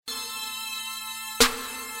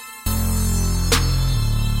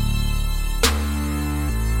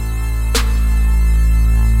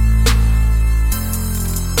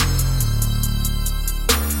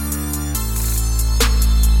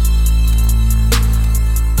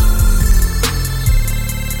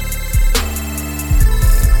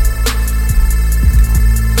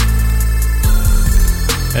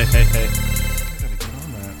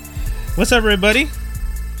What's up, everybody?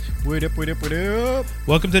 What up, what up, what up?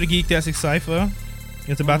 Welcome to the Geektastic Cypher.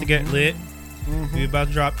 It's about to get lit. We're about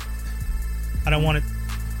to drop. I don't want it.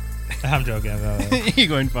 I'm joking. You're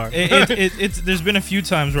going far. There's been a few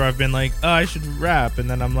times where I've been like, oh, I should rap, and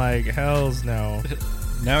then I'm like, hell's no.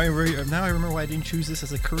 Now I remember why I didn't choose this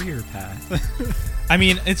as a career path. I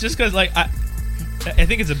mean, it's just because like I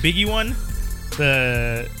think it's a Biggie one.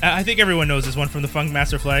 I think everyone knows this one from the Funk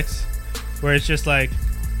Master Flex, where it's just like,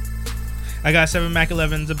 I got 7 Mac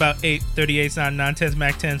 11s, about 8 38s, 9 10s,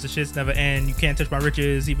 Mac 10s. The shit's never end. You can't touch my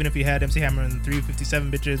riches, even if you had MC Hammer and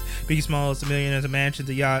 357 bitches. Biggie Smalls, a millionaires, a mansion,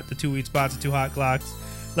 the yacht, the 2 weed spots, the 2 hot Glocks.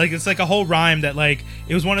 Like, it's like a whole rhyme that, like,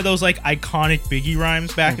 it was one of those, like, iconic Biggie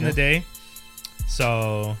rhymes back in the day.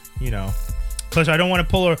 So, you know. Plus, I don't want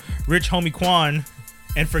to pull a Rich Homie Quan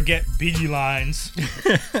and forget Biggie lines.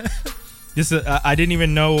 I didn't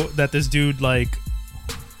even know that this dude, like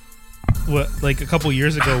a couple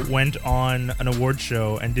years ago went on an award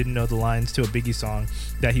show and didn't know the lines to a Biggie song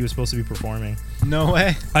that he was supposed to be performing. No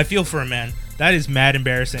way. I feel for him, man. That is mad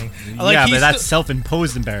embarrassing. Like, yeah, but that's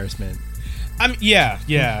self-imposed embarrassment.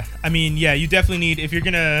 Yeah. I mean, yeah, you definitely need, if you're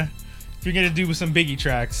gonna do some Biggie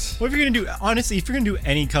tracks. What if you're gonna do, honestly, if you're gonna do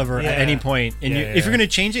any cover at any point, and if you're gonna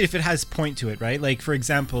change it, if it has point to it, right? Like, for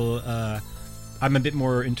example, I'm a bit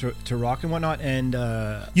more into rock and whatnot, and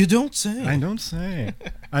you don't say. I don't say.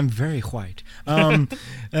 I'm very white. And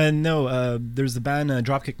there's the band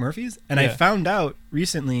Dropkick Murphys, and I found out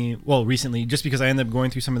recently, just because I ended up going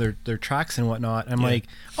through some of their tracks and whatnot. I'm like,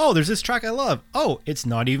 oh, there's this track I love. Oh, it's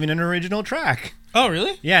not even an original track. Oh,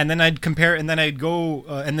 really? Yeah, and then I'd compare, and then I'd go,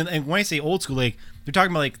 and when I say old school, like they're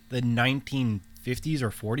talking about like the 1950s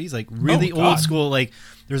or 40s, like really old school. Like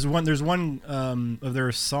there's one of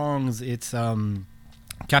their songs. It's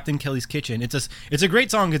Captain Kelly's Kitchen. It's a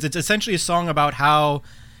great song. It's essentially a song about how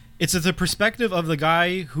it's the perspective of the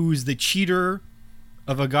guy who's the cheater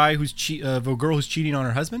of a guy of a girl who's cheating on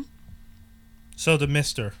her husband. So the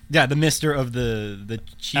mister. Yeah, the mister of the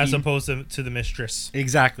cheating. As opposed to the mistress.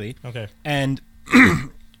 Exactly. Okay. And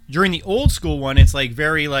during the old school one, it's like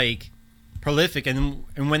very like prolific, and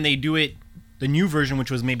when they do it, the new version,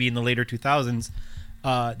 which was maybe in the later 2000s,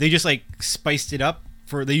 they just like spiced it up.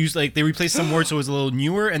 They replaced some words so it was a little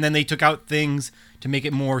newer, and then they took out things to make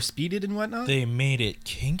it more speeded and whatnot. They made it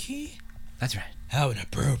kinky? That's right. How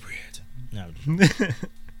inappropriate. No.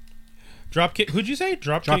 Dropkick. Who'd you say?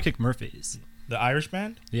 Dropkick Murphys. The Irish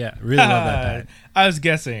band? Yeah, really love that band. I was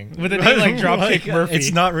guessing. With a name like Dropkick Murphy.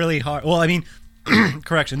 It's not really hard. Well, I mean,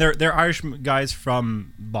 correction. They're Irish guys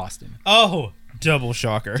from Boston. Oh, double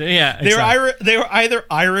shocker. So, yeah, exactly. They were either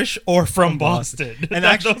Irish or from Boston. And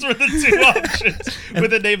actually, those were the two options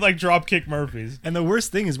with a name like Dropkick Murphys. And the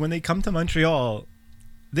worst thing is when they come to Montreal,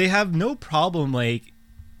 they have no problem like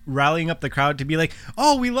rallying up the crowd to be like,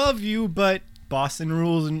 "Oh, we love you, but Boston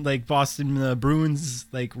rules and like Boston Bruins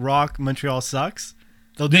like rock. Montreal sucks."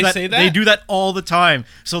 They say that? They do that all the time.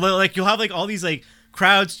 So like you'll have like all these like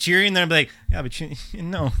crowds cheering, and they'll be like, "Yeah, but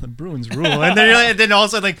no, the Bruins rule." And then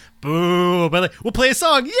also like, "Boo!" But like, we'll play a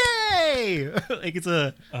song, yay! Like it's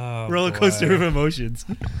a roller coaster of emotions.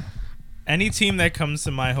 Any team that comes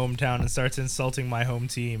to my hometown and starts insulting my home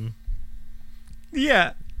team,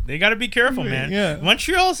 they got to be careful, man. Yeah.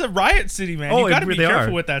 Montreal's a riot city, man. You got to be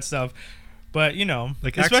careful with that stuff. But you know,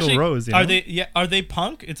 like Axl Rose, you know? Are they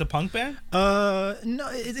punk? It's a punk band. No,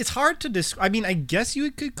 it's hard to describe. I mean, I guess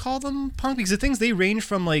you could call them punk because the things they range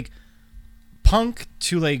from like punk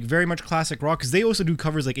to like very much classic rock. Because they also do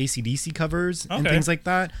covers like AC/DC covers and things like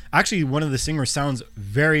that. Actually, one of the singers sounds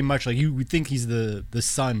very much like you would think he's the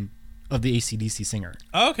son of the AC/DC singer.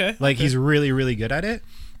 Oh, okay. Like he's really really good at it.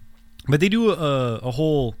 But they do a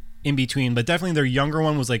whole in between. But definitely their younger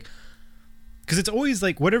one was like. Because it's always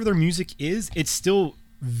like whatever their music is, it's still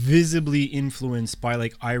visibly influenced by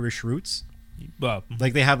like Irish roots.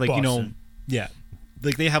 Like they have like Boston.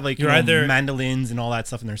 like they have like either mandolins and all that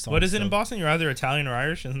stuff in their songs. What is it in Boston? You're either Italian or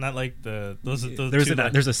Irish. Isn't that like those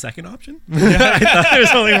there's a second option? I thought there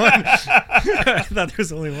was only one. I thought there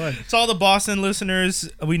was only one. To all the Boston listeners,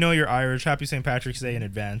 we know you're Irish. Happy St. Patrick's Day in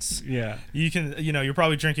advance. Yeah, you can. You're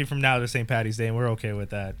probably drinking from now to St. Patty's Day, and we're okay with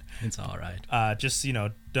that. It's all right. Just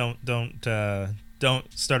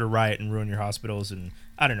don't start a riot and ruin your hospitals, and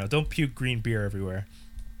I don't know. Don't puke green beer everywhere.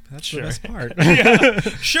 That's the best part.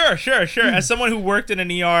 Sure. As someone who worked in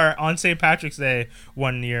an ER on St. Patrick's Day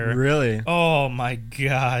one year. Really? Oh my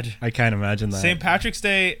God. I can't imagine that. St. Patrick's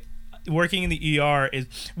Day, working in the ER is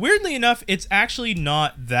weirdly enough, it's actually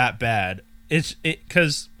not that bad.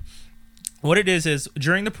 Because what it is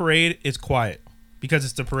during the parade, it's quiet. Because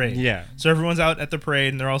it's the parade. Yeah. So everyone's out at the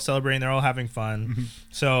parade and they're all celebrating, they're all having fun.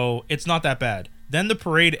 So it's not that bad. Then the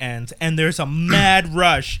parade ends, and there's a mad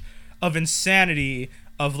rush of insanity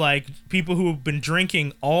of like people who have been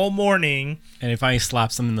drinking all morning. And if I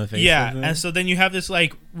slap them in the face. Yeah, and so then you have this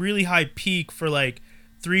like really high peak for like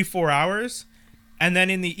 3-4 hours, and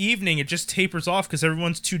then in the evening it just tapers off because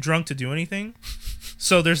everyone's too drunk to do anything.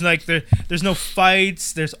 So there's like there's no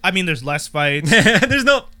fights. There's less fights.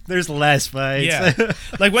 there's less fights. Yeah,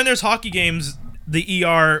 like when there's hockey games, the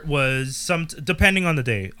ER was depending on the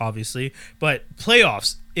day, obviously. But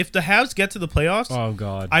playoffs, if the Habs get to the playoffs, oh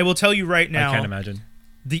god, I will tell you right now, I can't imagine.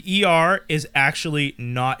 The ER is actually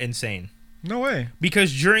not insane. No way.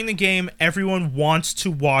 Because during the game, everyone wants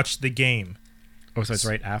to watch the game. Oh, so it's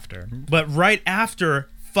right after. But right after,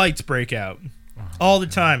 fights break out. All the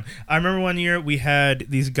time. I remember one year we had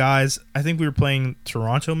these guys, I think we were playing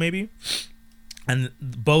Toronto maybe, and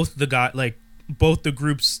both the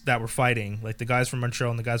groups that were fighting, like the guys from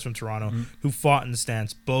Montreal and the guys from Toronto, who fought in the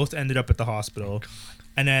stands, both ended up at the hospital.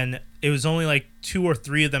 And then it was only like 2 or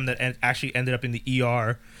 3 of them that actually ended up in the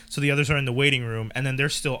ER. So the others are in the waiting room, and then they're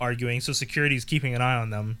still arguing. So security's keeping an eye on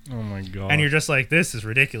them. Oh my god! And you're just like, this is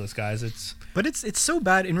ridiculous, guys. But it's so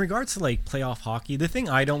bad in regards to like playoff hockey. The thing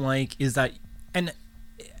I don't like is that, and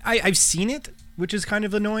I've seen it, which is kind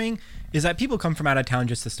of annoying, is that people come from out of town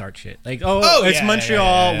just to start shit. Like, it's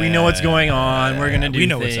Montreal. We know what's going on. We're gonna do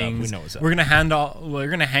things. We know what's up. We're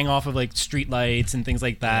gonna hang off of like street lights and things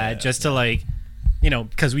like that, just to like,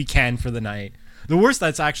 because we can for the night. The worst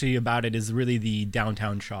that's actually about it is really the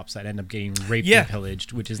downtown shops that end up getting raped and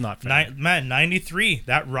pillaged, which is not fair. 93,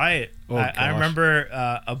 that riot. I remember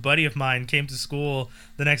a buddy of mine came to school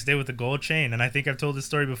the next day with a gold chain, and I think I've told this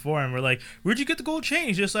story before, and we're like, where'd you get the gold chain?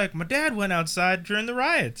 He's just like, my dad went outside during the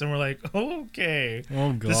riots. And we're like, okay.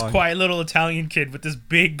 Oh, God. This quiet little Italian kid with this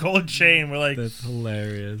big gold chain. We're like... That's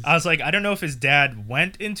hilarious. I was like, I don't know if his dad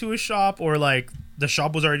went into a shop or like the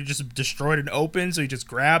shop was already just destroyed and open, so he just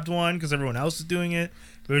grabbed one because everyone else was doing it.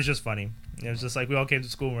 But it was just funny. It was just like we all came to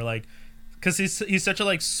school and we're like, because he's such a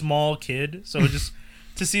like small kid, so just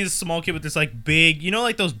to see this small kid with this like big,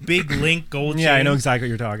 like those big Link gold chains. Yeah, I know exactly what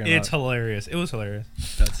you're talking about. It's hilarious. It was hilarious.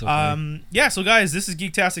 That's so funny. Yeah, so guys, this is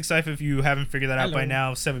Geektastic Cypher. If you haven't figured that out by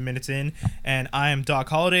now, 7 minutes in, and I am Doc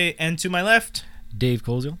Holliday, and to my left, Dave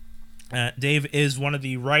Colesville. Dave is one of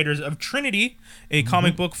the writers of Trinity, a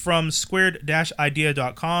comic book from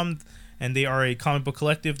squared-idea.com, and they are a comic book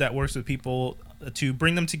collective that works with people to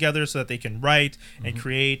bring them together so that they can write and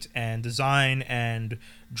create and design and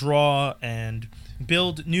draw and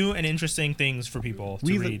build new and interesting things for people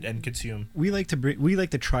to read and consume. We like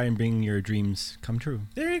to try and bring your dreams come true.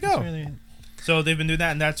 There you go. So they've been doing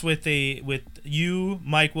that, and that's with you,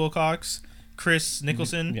 Mike Wilcox, Chris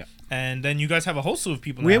Nicholson, and then you guys have a whole slew of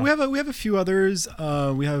people now. We have a few others.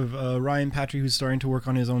 We have Ryan Patry, who's starting to work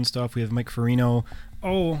on his own stuff. We have Mike Farino.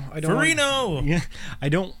 I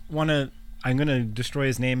don't want to. I'm gonna destroy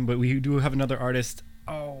his name, but we do have another artist.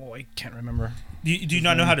 Oh, I can't remember. Do you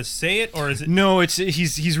not know how to say it, or is it? No,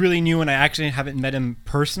 he's really new, and I actually haven't met him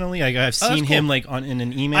personally. I've seen him like in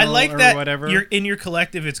an email. I like or that whatever. You're in your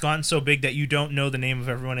collective. It's gotten so big that you don't know the name of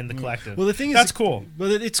everyone in the collective. Well, the thing is, that's cool.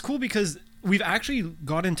 Well, it's cool because we've actually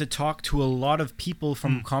gotten to talk to a lot of people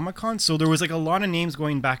from Comic-Con. So there was like a lot of names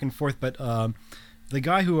going back and forth, but the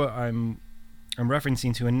guy who I'm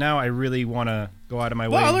referencing to, and now I really want to go out of my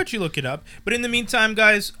way. Well, I'll let you look it up. But in the meantime,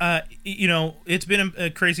 guys, it's been a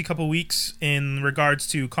crazy couple weeks in regards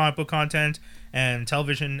to comic book content and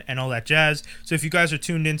television and all that jazz. So if you guys are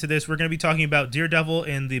tuned into this, we're going to be talking about Daredevil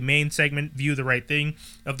in the main segment, View the Right Thing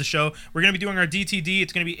of the show. We're going to be doing our DTD.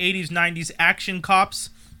 It's going to be 80s, 90s action cops.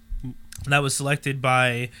 That was selected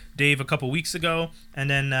by Dave a couple weeks ago, and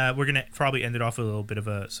then we're gonna probably end it off with a little bit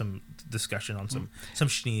of some discussion on some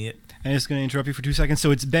schneet. I'm just gonna interrupt you for 2 seconds.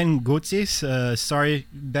 So it's Ben Gauthier. Sorry,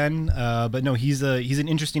 Ben, but no, he's an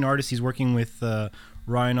interesting artist. He's working with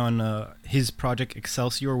Ryan on his project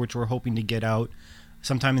Excelsior, which we're hoping to get out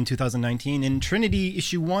sometime in 2019. And Trinity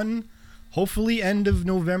issue 1, hopefully end of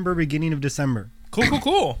November, beginning of December.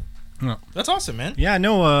 Cool. Yeah. That's awesome, man. Yeah,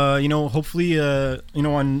 no, hopefully,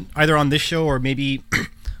 on either on this show or maybe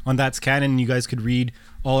on That's Canon, you guys could read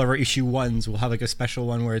all of our issue 1s. We'll have like a special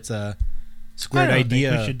one where it's a Squared Idea.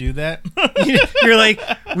 Think we should do that. You're like,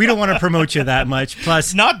 we don't want to promote you that much.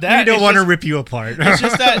 Plus, not that we don't want to rip you apart. It's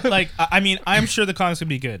just that, like, I mean, I'm sure the comics would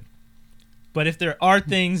be good, but if there are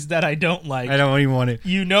things that I don't like, I don't even want it.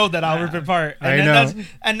 You know that I'll rip it apart. And I know.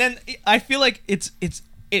 And then I feel like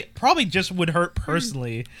it probably just would hurt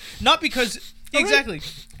personally, not because exactly,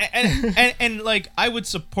 and like I would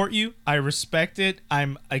support you. I respect it.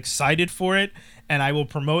 I'm excited for it, and I will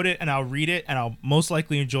promote it, and I'll read it, and I'll most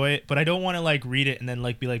likely enjoy it. But I don't want to like read it and then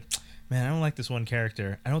like be like, man, I don't like this one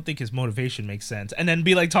character. I don't think his motivation makes sense. And then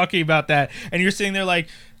be like talking about that, and you're sitting there like,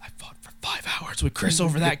 I fought for 5 hours with Chris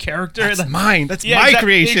over that character. That's mine. That's my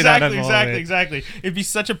creation. Exactly. It'd be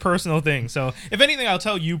such a personal thing. So if anything, I'll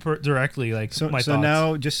tell you directly, like my thoughts. So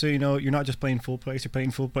now, just so you know, you're not just playing full price. You're playing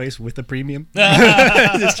full price with the premium.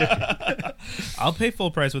 I'll pay full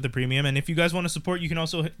price with the premium, and if you guys want to support, you can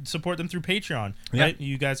also support them through Patreon. Right?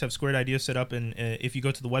 You guys have Squared Ideas set up, and if you go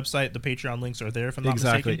to the website, the Patreon links are there. If I'm not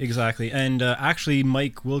mistaken. Exactly. And actually,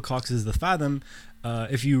 Mike Wilcox is the Fathom.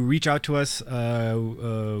 If you reach out to us,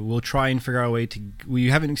 we'll try and figure out a way to. We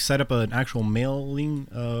haven't set up an actual mailing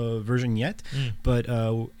version yet, but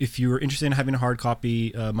if you're interested in having a hard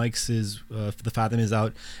copy, Mike's is the Fathom is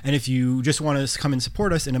out. And if you just want to come and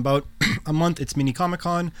support us in about a month, it's Mini Comic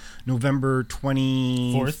Con, November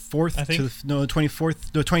 24th, I think. 24th, no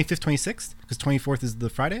 25th, 26th, because 24th is the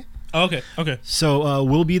Friday. Oh, okay. So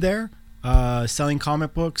we'll be there, selling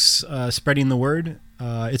comic books, spreading the word.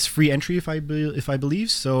 It's free entry if I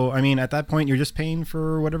believe. So I mean, at that point, you're just paying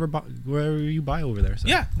for whatever you buy over there. So.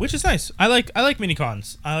 Yeah, which is nice. I like mini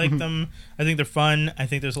cons. I like them. I think they're fun. I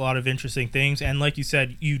think there's a lot of interesting things. And like you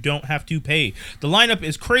said, you don't have to pay. The lineup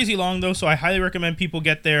is crazy long though, so I highly recommend people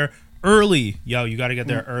get there early. You got to get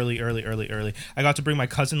there early. I got to bring my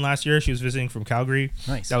cousin last year. She was visiting from Calgary.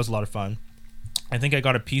 Nice. That was a lot of fun. I think I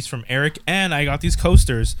got a piece from Eric, and I got these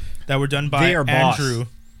coasters that were done by Andrew.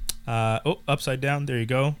 Upside down. There you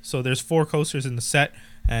go. So there's 4 coasters in the set.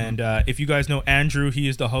 And if you guys know Andrew, he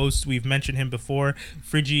is the host. We've mentioned him before.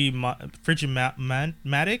 Frigimatic,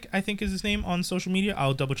 I think is his name on social media.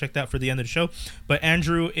 I'll double check that for the end of the show. But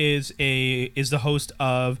Andrew is the host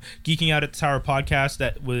of Geeking Out at the Tower podcast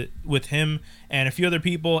that with him and a few other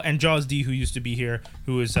people, and Jaws D, who used to be here,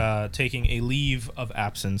 who is taking a leave of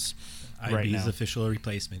absence. IB's official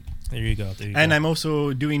replacement. There you go. And I'm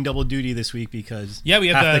also doing double duty this week because we have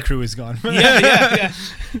half the crew is gone.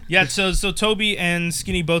 Yeah. So Toby and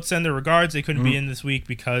Skinny both send their regards. They couldn't be in this week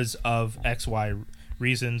because of XY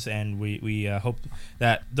reasons, and we hope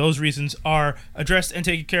that those reasons are addressed and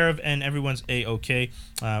taken care of, and everyone's a-okay,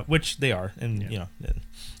 which they are. And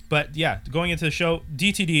but yeah, going into the show,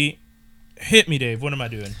 DTD, hit me, Dave. What am I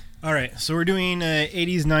doing? All right, so we're doing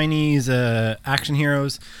 80s, 90s action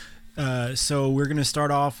heroes. So we're going to start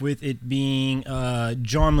off with it being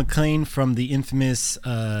John McClane from the infamous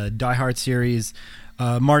Die Hard series,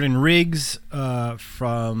 Martin Riggs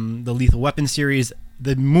from the Lethal Weapon series,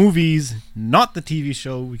 the movies, not the TV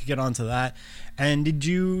show. We could get onto that. And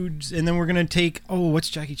then we're going to take, what's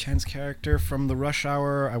Jackie Chan's character from the Rush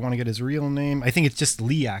Hour? I want to get his real name. I think it's just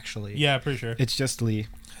Lee, actually. Yeah, pretty sure. It's just Lee.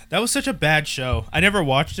 That was such a bad show. I never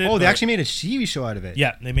watched it. Oh, they actually made a TV show out of it.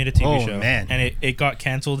 Yeah, they made a TV show. Oh, man. And it got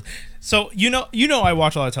canceled. So, you know I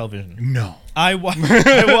watch a lot of television. No. I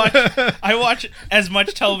watch as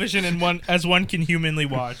much television as one can humanly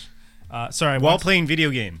watch. While playing video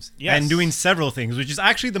games. Yes. And doing several things, which is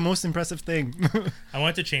actually the most impressive thing. I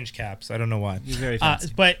wanted to change caps. I don't know why. He's very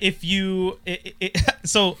fancy. But if you...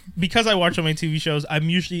 So, because I watch so many TV shows, I'm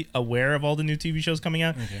usually aware of all the new TV shows coming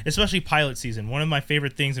out, especially pilot season. One of my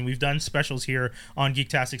favorite things, and we've done specials here on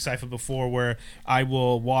Geektastic Sci-Fi before, where I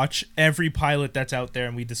will watch every pilot that's out there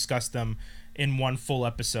and we discuss them in one full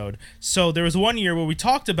episode. So there was one year where we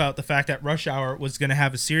talked about the fact that Rush Hour was going to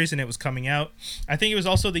have a series and it was coming out. I think it was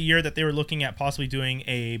also the year that they were looking at possibly doing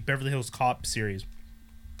a Beverly Hills Cop series.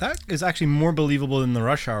 That is actually more believable than the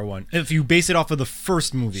Rush Hour one, if you base it off of the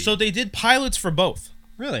first movie. So they did pilots for both.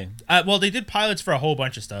 Really? Well, they did pilots for a whole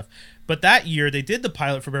bunch of stuff. But that year, they did the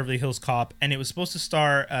pilot for Beverly Hills Cop, and it was supposed to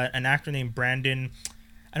star an actor named Brandon.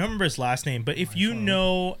 I don't remember his last name, but if you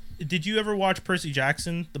know... Did you ever watch Percy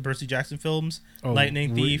Jackson, the Percy Jackson films?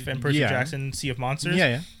 Lightning Thief and Percy Jackson, Sea of Monsters?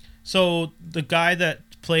 Yeah. So the guy that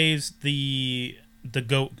plays the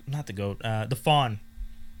goat, not the goat, the fawn.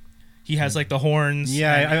 He has like the horns.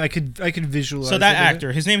 Yeah, I could visualize. So that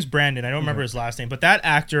actor, his name's Brandon. I don't remember his last name, but that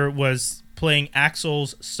actor was playing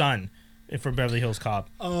Axel's son from Beverly Hills Cop.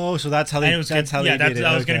 Oh, so that's how they. That was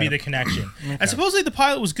going to be the connection. And supposedly the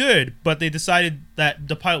pilot was good, but they decided that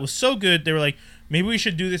the pilot was so good they were like, maybe we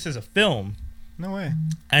should do this as a film. No way.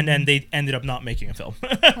 And then they ended up not making a film.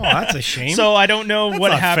 That's a shame. So I don't know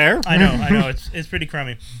what happened. Fair. I know. It's pretty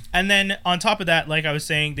crummy. And then on top of that, like I was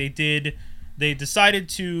saying, they decided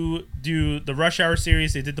to do the Rush Hour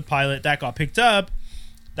series. They did the pilot. That got picked up.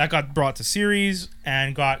 That got brought to series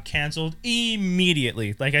and got canceled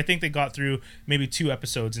immediately. Like I think they got through maybe 2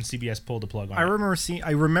 episodes and CBS pulled the plug on it.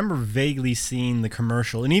 I remember vaguely seeing the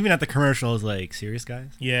commercial, and even at the commercial, I was like, "Serious,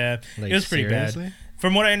 guys?" Yeah, like, it was pretty seriously? bad.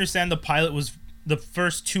 From what I understand, the pilot was the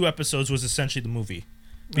first 2 episodes was essentially the movie.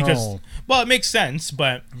 because Oh. well, it makes sense,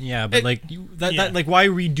 but Yeah, but It- like yeah. that like why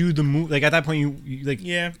redo the movie? Like at that point, you like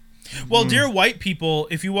yeah. Well, Dear White People,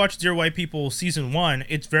 if you watch Dear White People season 1,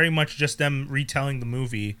 it's very much just them retelling the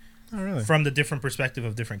movie oh, really? from the different perspective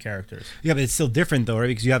of different characters. Yeah, but it's still different though, right?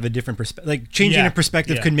 Because you have a different perspective. Like changing Yeah, a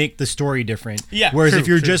perspective yeah. could make the story different. Yeah, Whereas true, if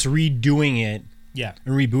you're true. just redoing it Yeah.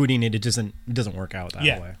 and rebooting it, it doesn't work out that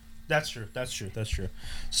Yeah. way. That's true. That's true. That's true.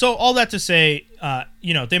 So all that to say,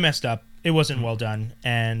 they messed up. It wasn't well done,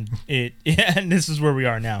 and and this is where we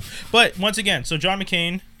are now. But once again, so John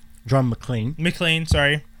McClane,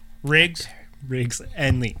 sorry, Riggs.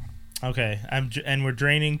 And Lee. Okay, and we're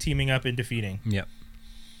draining, teaming up, and defeating. Yep.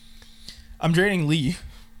 I'm draining Lee.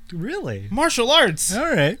 Really? Martial arts. All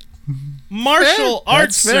right. Martial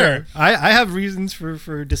arts, That's sir. fair. I have reasons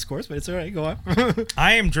for discourse, but it's all right. Go on.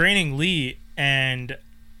 I am draining Lee, and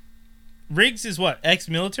Riggs is what?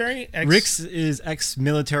 Ex-military? Riggs is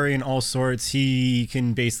ex-military in all sorts. He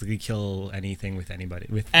can basically kill anything with anybody,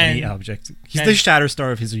 with any object. He's the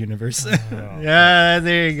Shatterstar of his universe. Yeah,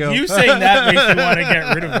 there you go. You saying that makes me want to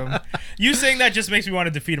get rid of him. You saying that just makes me want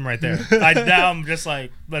to defeat him right there. Now I'm just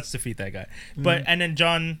like, let's defeat that guy. But and then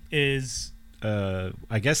John is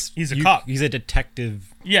I guess he's a cop. He's a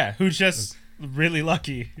detective. Yeah, who's just really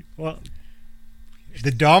lucky. Well,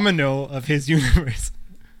 the domino of his universe.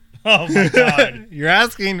 Oh my god! You're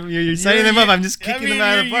asking. You're setting them up. I'm just kicking them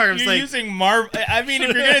out of the park. I'm just You're like, using Marvel. I mean,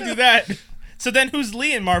 if you're gonna do that, so then who's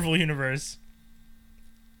Lee in Marvel Universe?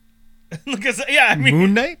 Because I mean,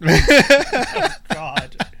 Moon Knight.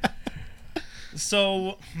 God.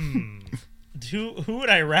 So, who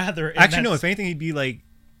would I rather? in Actually, that no. If anything, he'd be like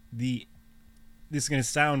the. This is gonna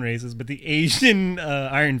sound racist, but the Asian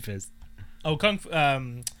Iron Fist. Oh, Kung Fu.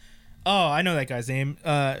 Oh, I know that guy's name.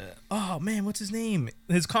 Oh man, what's his name?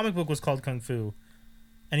 His comic book was called Kung Fu,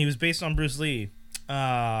 and he was based on Bruce Lee.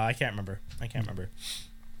 I can't remember.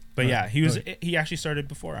 But yeah, he actually started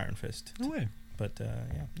before Iron Fist. No way. But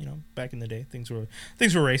yeah, back in the day, things were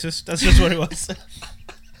racist. That's just what it was.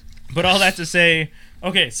 But all that to say,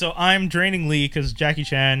 okay, so I'm draining Lee because Jackie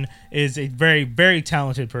Chan is a very, very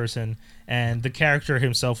talented person, and the character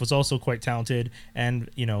himself was also quite talented and,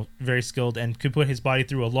 very skilled and could put his body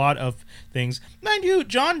through a lot of things. Mind you,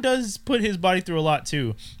 John does put his body through a lot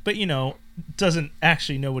too, but, doesn't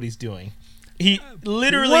actually know what he's doing. He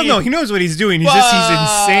literally... Well, no, he knows what he's doing. He's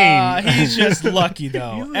insane. He's just lucky,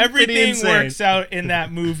 though. He's Everything insane. works out in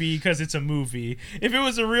that movie because it's a movie. If it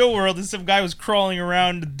was a real world and some guy was crawling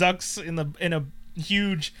around ducks in a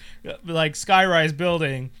huge, skyrise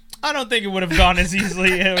building, I don't think it would have gone as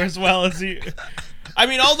easily or as well as he... I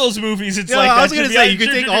mean, all those movies, it's like that. I was going to say, you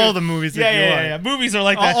could take all the movies if you want. Yeah. Movies are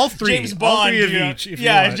like that. All three. James Bond. All three of each, if you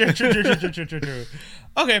want. True.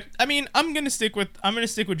 Okay, I mean, I'm gonna stick with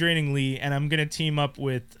draining Lee, and I'm gonna team up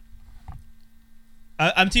with.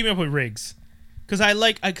 I'm teaming up with Riggs, because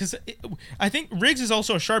I think Riggs is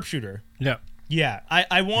also a sharpshooter. Yeah. Yeah,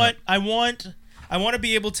 I want to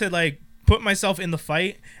be able to put myself in the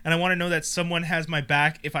fight, and I want to know that someone has my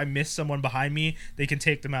back. If I miss someone behind me, they can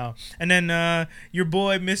take them out. And then your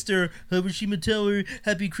boy, Mr. Hiroshima Tower,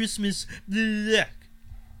 Happy Christmas,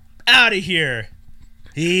 out of here.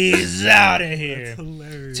 He's out of here. That's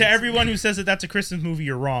hilarious. To everyone who says that that's a Christmas movie,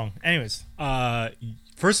 you're wrong. Anyways,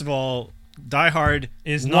 first of all, Die Hard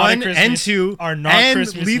is not 1 a Christmas, and 2 are not and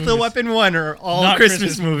Christmas Lethal movies. Weapon 1 are all Not Christmas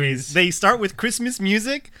Christmas movies. movies. They start with Christmas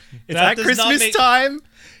music. It's That at does not Christmas make- time.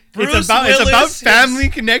 Bruce it's about Willis family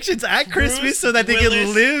connections at Bruce Christmas so that they can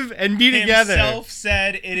Willis live and be together. Himself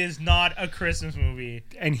said it is not a Christmas movie.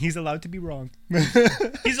 And he's allowed to be wrong.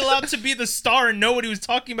 He's allowed to be the star and know what he was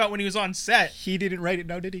talking about when he was on set. He didn't write it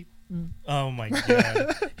now, did he? Oh my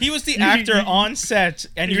god. He was the actor on set,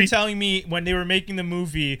 and you're telling me when they were making the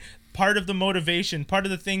movie, part of the motivation, part of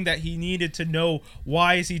the thing that he needed to know,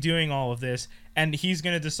 why is he doing all of this? And he's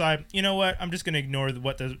going to decide, you know what, I'm just going to ignore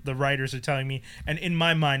what the writers are telling me. And in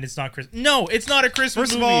my mind, it's not Christmas. No, it's not a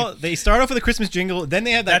Christmas First movie. of all, they start off with a Christmas jingle, then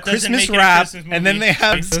they have that doesn't Christmas make it a rap, Christmas and then movie. they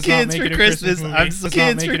have Does not kids make for it a Christmas Christmas. movie. I'm Does not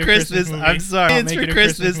kids make for it a Christmas. Christmas movie. I'm sorry. Does not Kids make for it a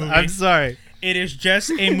Christmas. Christmas movie. I'm sorry. It is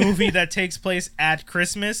just a movie that takes place at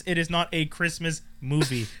Christmas. It is not a Christmas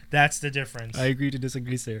movie. That's the difference. I agree to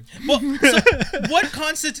disagree, sir. Well, so what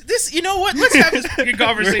constitutes this? You know what? Let's have this fucking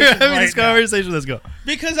conversation. We're having right this now. conversation. Let's go.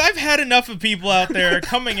 Because I've had enough of people out there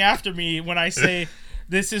coming after me when I say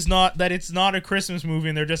this is not, that it's not a Christmas movie,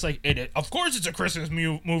 and they're just like, of course it's a Christmas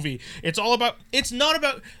movie. It's not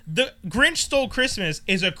about, The Grinch Stole Christmas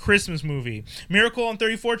is a Christmas movie. Miracle on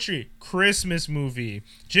 34th Street, Christmas movie.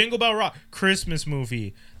 Jingle Bell Rock, Christmas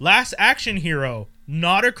movie. Last Action Hero,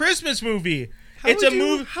 not a Christmas movie. It's a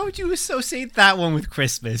movie. How would you associate that one with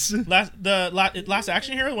Christmas? Last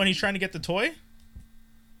Action Hero, when he's trying to get the toy?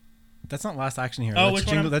 That's not Last Action Hero. Oh, that's which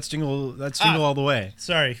Jingle. one? That's Jingle All the Way.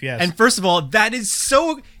 Sorry, yes. And first of all, that is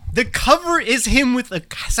so. The cover is him with a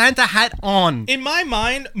Santa hat on. In my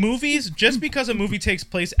mind, movies, just because a movie takes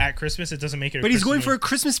place at Christmas, it doesn't make it a But he's Christmas going movie. for a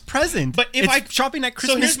Christmas present. But if it's shopping at So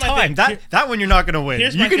Christmas here's my time. thing. That one you're not going to win.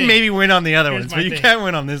 Here's You my can thing. maybe win on the other Here's ones, my but you thing. can't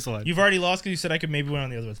win on this one. You've already lost because you said I could maybe win on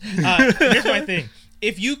the other ones. Here's my thing.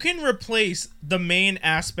 If you can replace the main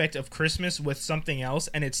aspect of Christmas with something else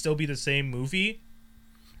and it still be the same movie...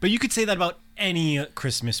 But you could say that about any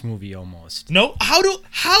Christmas movie almost. No, how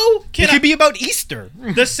can It could be about Easter.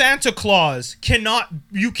 the Santa Claus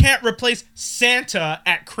you can't replace Santa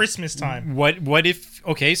at Christmas time. What if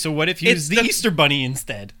what if you It's use the the- Easter Bunny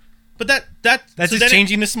instead? But that's That's so just then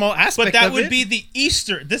changing the small aspect But that of would it. be the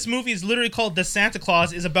Easter. This movie is literally called The Santa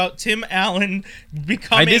Claus. Is about Tim Allen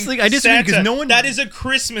becoming I disagree Santa. because no one- That is a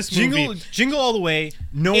Christmas movie. Jingle All the Way.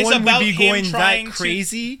 No It's one would about be him going that trying to-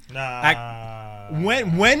 crazy. Nah.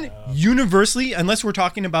 When universally, unless we're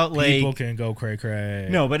talking about like People can go cray cray.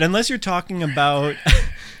 no, but unless you're talking about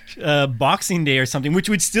Boxing Day or something, which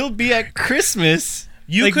would still be at Christmas.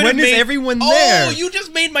 You like could when have is made, everyone there? Oh, you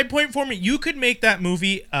just made my point for me. You could make that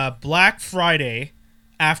movie Black Friday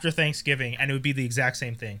after Thanksgiving, and it would be the exact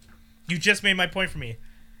same thing. You just made my point for me.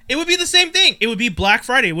 It would be the same thing. It would be Black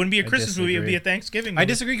Friday. It wouldn't be a Christmas movie. It would be a Thanksgiving movie. I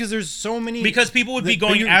disagree because there's so many. Because people would be But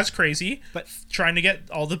going you- as crazy, but- trying to get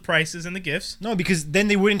all the prices and the gifts. No, because then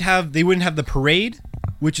they wouldn't have the parade,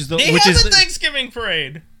 which is the They which have is a Thanksgiving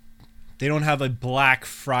parade. they don't have a Black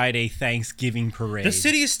Friday Thanksgiving parade. The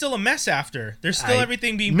city is still a mess after. There's still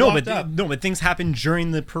everything being no, blocked but up. no, but things happen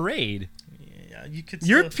during the parade. Yeah, you could.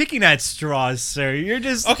 You're still... picking at straws, sir. You're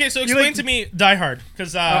just Okay, so you're explain like- to me Die Hard,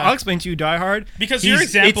 because I'll explain to you Die Hard. Because your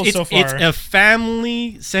example it's, so far- it's a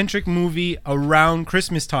family-centric movie around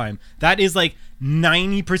Christmas time. That is like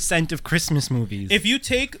 90% of Christmas movies. if you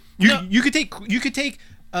take You could take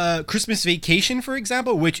Christmas Vacation, for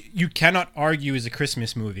example, which you cannot argue is a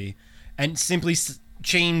Christmas movie, and simply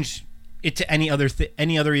change it to any other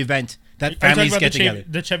event that Are you talking families about get the together.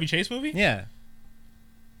 the Chevy Chase movie? Yeah,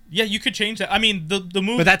 Yeah, you could change that. I mean, the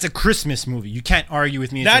movie but that's a Christmas movie. You can't argue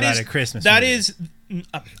with me. that it's is not a Christmas. That movie. is.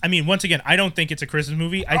 I mean, once again, I don't think it's a Christmas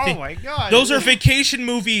movie. I think my God. those are vacation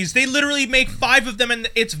movies. They literally make 5 of them, and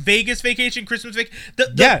it's Vegas vacation, Christmas vacation.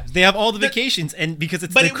 Yeah, they have all the vacations, and because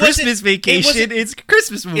it's but the it wasn't- Christmas it vacation, wasn't- it's a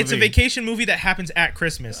Christmas movie. It's a vacation movie that happens at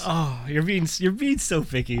Christmas. Oh, you're being so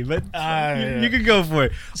picky, but Yeah. you can go for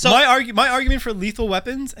it. So- my argument for Lethal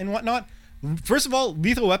Weapons and whatnot. First of all,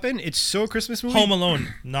 Lethal Weapon, it's so a Christmas movie. Home Alone,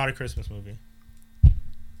 not a Christmas movie.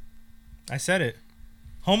 I said it.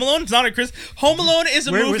 Home Alone is not a Chris. Home Alone is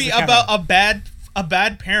a Where's movie the camera? about a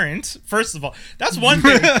bad parent. First of all, that's one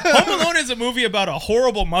thing. Home Alone is a movie about a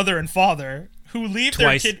horrible mother and father who leave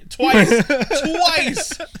Twice. their kid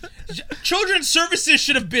twice. Children's services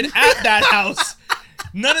should have been at that house.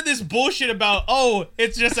 None of this bullshit about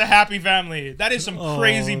it's just a happy family. That is some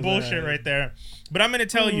crazy bullshit man. right there. But I'm gonna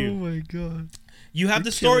tell you. my God. You have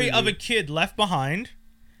the story killing of me. a kid left behind.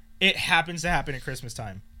 It happens to happen at Christmas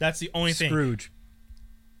time. That's the only thing.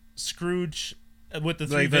 Scrooge with the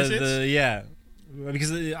 3 visits. Yeah.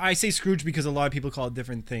 Because I say Scrooge because a lot of people call it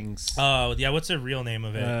different things. Oh, yeah. What's the real name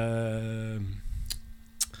of it? Um,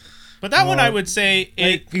 But that one I would say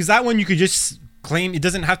because that one you could just claim it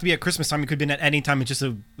doesn't have to be at Christmas time. It could have been at any time. It's just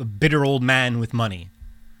a bitter old man with money.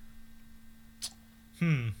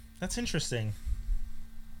 That's interesting.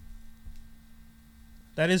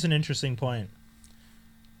 That is an interesting point.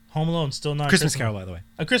 Home Alone still not Christmas Carol, by the way.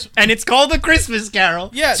 A Christmas. And it's called the Christmas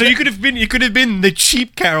Carol. Yeah, So you could have been the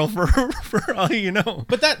cheap Carol for all you know.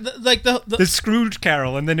 But that like the The Scrooge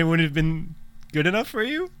Carol, and then it would have been good enough for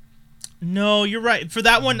you. No, you're right. For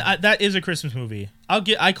that one, that is a Christmas movie.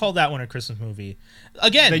 I call that one a Christmas movie.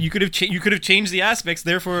 Again, That you could have changed the aspects,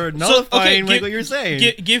 therefore nullifying what you're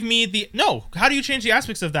saying. Give me the no. How do you change the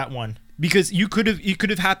aspects of that one? Because you could have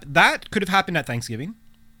that could have happened at Thanksgiving.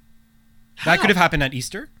 How? That could have happened at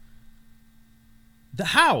Easter.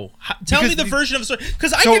 How? Tell me Because the version of the story.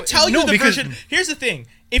 Because I So, can tell you no, the because- version. Here's the thing.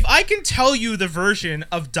 If I can tell you the version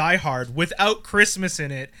of Die Hard without Christmas in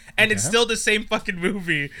it, and it's Okay. still the same fucking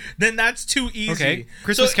movie, then that's too easy. Okay,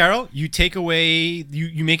 Christmas So- Carol. You take away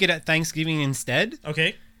you make it at Thanksgiving instead.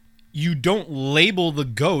 Okay. You don't label the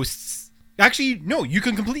ghosts. Actually, no. You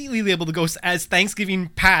can completely label the ghosts as Thanksgiving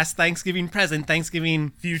past, Thanksgiving present,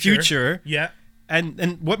 Thanksgiving future. Yeah.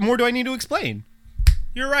 And what more do I need to explain?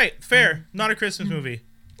 You're right. Fair. Not a Christmas movie.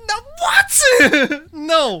 No, What?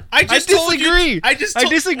 No, I just told disagree. you. I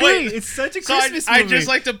disagree. Wait. It's such a So Christmas I movie. just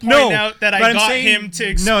like to point out that I but I'm got saying- him to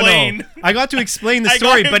explain. No, I got to explain the I got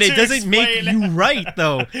story, him but it to doesn't make explain. you right,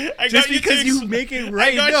 though. I Just got you to because you ex- make it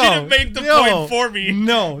right, I got no. you to make the No. point for me.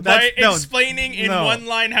 No, by that's explaining in no. one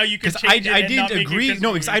line how you could Because change it I and not didn't make it agree. Christmas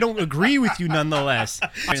No, because movie. I don't agree with you nonetheless.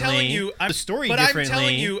 I'm telling you, the story but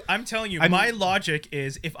differently. I'm telling you, my logic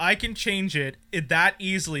is if I can change it that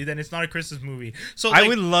easily, then it's not a Christmas movie. So I like,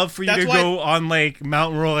 would love for you that's to why- go on like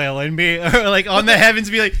Mount Royal and be or like on the heavens,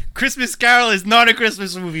 be like, Christmas Carol is not a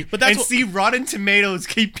Christmas movie, But that's and what- see Rotten Tomatoes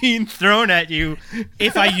keep being thrown at you.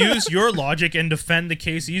 If I use your logic and defend the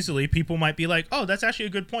case easily, people might be like, "Oh, that's actually a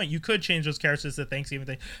good point. You could change those characters to Thanksgiving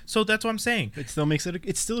thing." So that's what I'm saying. It still makes it.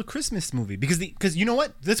 It's still a Christmas movie because you know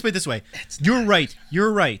what? Let's put it this way. You're right.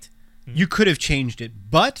 You're right. You could have changed it,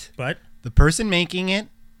 but But the person making it,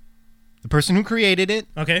 the person who created it,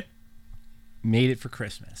 okay, made it for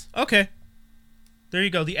Christmas. okay. There you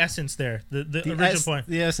go. The essence there. The original point.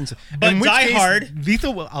 The essence. But In which Die case, Hard-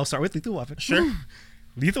 Lethal. I'll start with Lethal Weapon. Sure.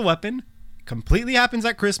 Lethal Weapon completely happens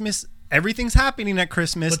at Christmas. Everything's happening at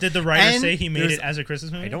Christmas. But did the writer and say he made there's- it as a Christmas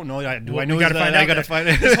movie? I don't know. Do Well, I know? we gotta that? find I out gotta that. find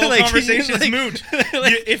it. This whole Like, conversation is like- moot.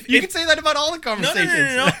 like, you can say that about all the No,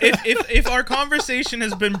 conversations. if our conversation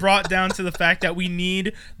has been brought down to the fact that we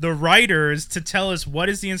need the writers to tell us what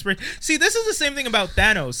is the inspiration. See, this is the same thing about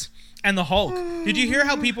Thanos and the Hulk. Did you hear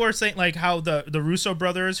how people are saying like how the Russo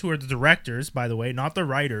brothers, who are the directors, by the way, not the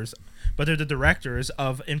writers, but they're the directors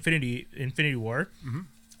of Infinity War,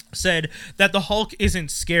 said that the Hulk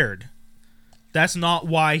isn't scared. That's not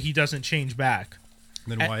why he doesn't change back.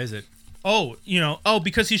 Then why is it? Oh,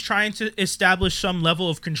 because he's trying to establish some level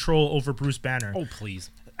of control over Bruce Banner. Oh, please.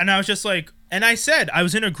 And I was just like, and I said, I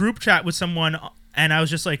was in a group chat with someone, and I was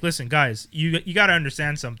just like, listen, guys, you got to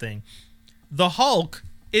understand something. The Hulk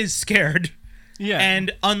is scared. Yeah.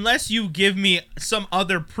 And unless you give me some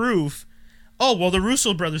other proof, oh, well, the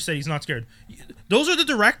Russo brothers said he's not scared. Those are the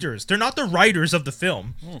directors. They're not the writers of the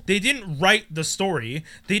film. They didn't write the story.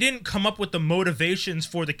 They didn't come up with the motivations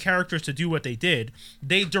for the characters to do what they did.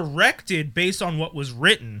 They directed based on what was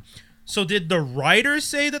written. So did the writers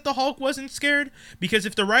say that the Hulk wasn't scared? Because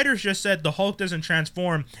if the writers just said the Hulk doesn't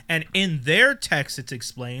transform and in their text it's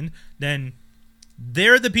explained, then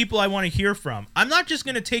they're the people I want to hear from. I'm not just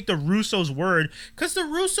going to take the Russos' word, because the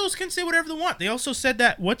Russos can say whatever they want. They also said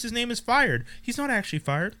that what's-his-name is fired. He's not actually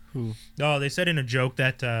fired. Who? No, they said in a joke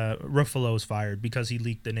that Ruffalo is fired because he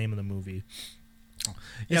leaked the name of the movie.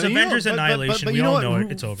 It's Avengers Annihilation. But we you know all know what?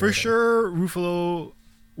 it. It's over. For sure, Ruffalo,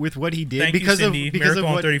 with what he did, Thank because you, Cindy. of because Miracle of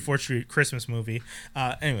on what. 34th Street, Christmas movie.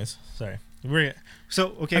 Anyways, sorry.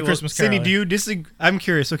 So okay, A well, Christmas Cindy, Carol. do you disagree? I'm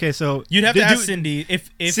curious. Okay, so You'd have to ask Cindy if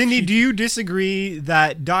Cindy, she- do you disagree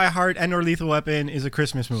that Die Hard and/or Lethal Weapon is a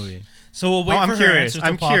Christmas movie? So we'll wait I'm for curious. her answers to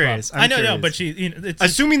I'm pop curious. up. I'm I know, curious. but she. It's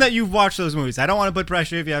Assuming that you've watched those movies, I don't want to put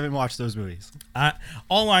pressure if you haven't watched those movies.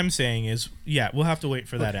 all I'm saying is, yeah, we'll have to wait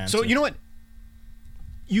for that answer. So you know what?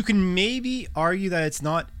 You can maybe argue that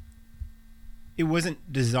it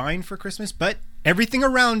wasn't designed for Christmas, but everything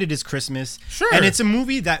around it is Christmas. Sure. And it's a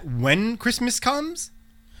movie that when Christmas comes,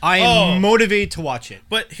 I am Oh. motivated to watch it.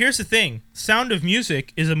 But here's the thing: Sound of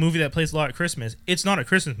Music is a movie that plays a lot at Christmas. It's not a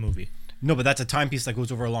Christmas movie. No, but that's a timepiece that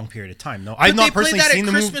goes over a long period of time. No, But I've not they play personally that seen at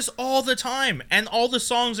the movie. Christmas all the time, and all the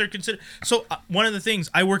songs are considered. So one of the things,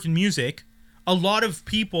 I work in music. A lot of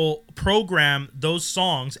people program those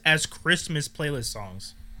songs as Christmas playlist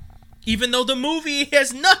songs, even though the movie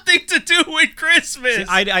has nothing to do with Christmas. See,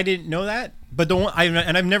 I didn't know that, but the one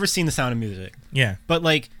I've never seen The Sound of Music. Yeah, But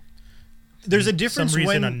like, there's a difference some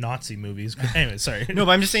reason when on Nazi movies. Anyway, sorry. no,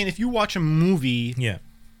 but I'm just saying if you watch a movie Yeah.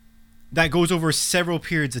 that goes over several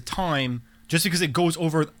periods of time, just because it goes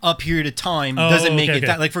over a period of time doesn't make it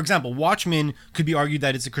that. Like, for example, Watchmen could be argued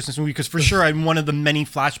that it's a Christmas movie because for sure in one of the many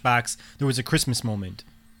flashbacks there was a Christmas moment.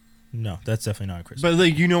 No, that's definitely not a Christmas. But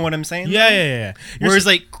like, you know what I'm saying? Yeah. Whereas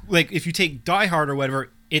like if you take Die Hard or whatever,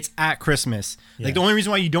 it's at Christmas. Yeah. Like the only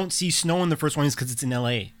reason why you don't see snow in the first one is because it's in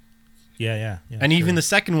LA. Yeah. And even the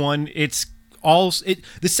second one, it's all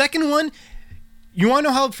the second one. You want to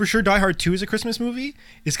know how for sure Die Hard 2 is a Christmas movie?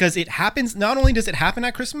 Is because it happens. Not only does it happen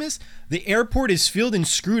at Christmas, the airport is filled and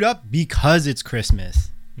screwed up because it's Christmas.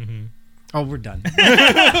 Mm-hmm. Oh, we're done.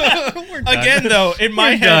 We're done. Again, though, in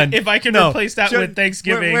my We're head, done. if I can No. replace that with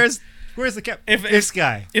Thanksgiving, Where's the cap? If- This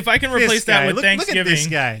guy. if I can This replace that guy. with Look Thanksgiving, at this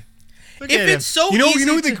guy. Look If at it's him. so you know easy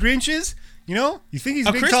who the to- Grinch is? You know, you think he's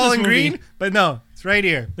A big, Christmas tall, and movie. green, but no, it's right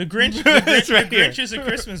here. the Grinch, It's right the here. Grinch is a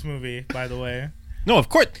Christmas movie, by the way. No, of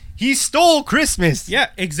course he stole Christmas. Yeah,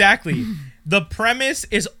 exactly. The premise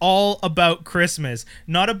is all about Christmas,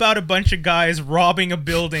 not about a bunch of guys robbing a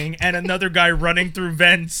building and another guy running through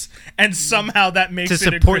vents, and somehow that makes to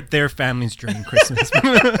support their families during Christmas.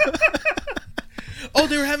 Oh,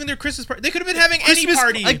 they were having their Christmas party. They could have been having any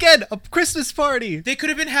party. Again, a Christmas party. They could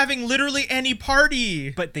have been having literally any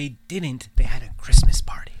party. But they didn't. They had a Christmas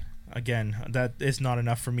party. Again, that is not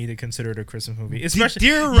enough for me to consider it a Christmas movie. Especially,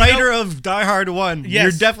 dear writer of Die Hard 1, yes,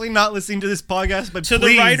 you're definitely not listening to this podcast, but to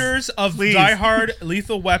please, the writers of please. Die Hard,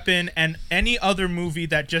 Lethal Weapon, and any other movie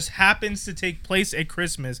that just happens to take place at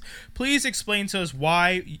Christmas, please explain to us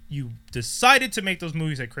why you decided to make those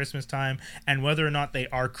movies at Christmas time and whether or not they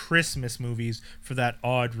are Christmas movies for that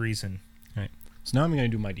odd reason. Right. So now I'm going to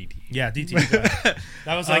do my DT. Yeah, DT.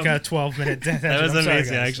 That was like a 12-minute. That was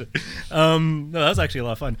amazing, actually. No, that was actually a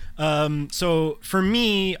lot of fun. So for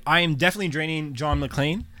me, I am definitely draining John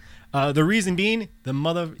McClane. The reason being,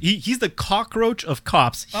 he's the cockroach of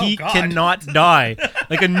cops. He cannot die.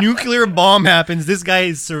 Like a nuclear bomb happens, this guy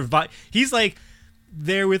is survived. He's like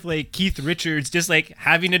there with like Keith Richards, just like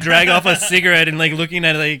having to drag off a cigarette and like looking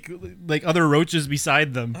at like other roaches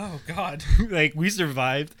beside them. Oh God! Like we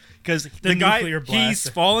survived because the guy he's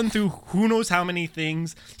fallen through who knows how many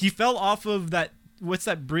things. He fell off of what's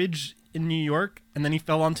that bridge in New York, and then he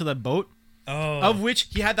fell onto that boat. Oh, of which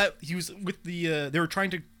he was with the they were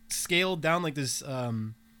trying to scale down like this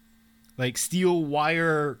like steel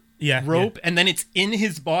wire rope, and then it's in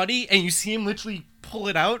his body, and you see him literally pull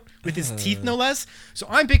it out with his teeth, no less. So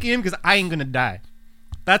I'm picking him because I ain't gonna die.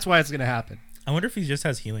 That's why it's gonna happen. I wonder if he just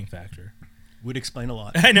has healing factor. Would explain a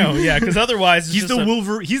lot. I know, yeah, because otherwise he's the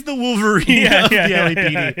Wolverine. He's the Wolverine of the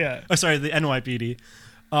LAPD. Yeah. Oh, sorry, the NYPD.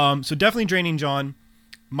 So definitely draining John.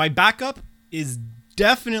 My backup is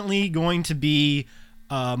definitely going to be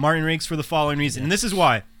Martin Riggs for the following reason, and this is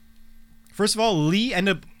why. First of all, Lee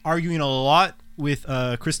ended up arguing a lot with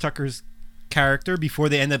Chris Tucker's character before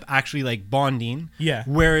they end up actually like bonding. Yeah.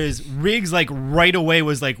 Whereas Riggs like right away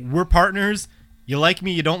was like, we're partners. You like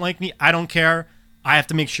me, you don't like me, I don't care. I have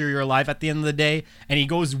to make sure you're alive at the end of the day. And he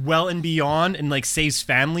goes well and beyond and like saves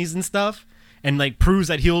families and stuff, and like proves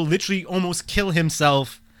that he'll literally almost kill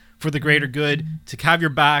himself for the greater good to have your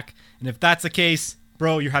back. And if that's the case,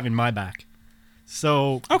 bro, you're having my back.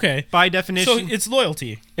 So okay, by definition, so it's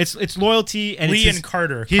loyalty. It's loyalty, and Lee it's and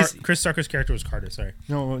Carter. Chris Tucker's character was Carter. Sorry,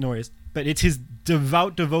 no worries. But it's his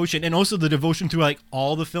devout devotion, and also the devotion through like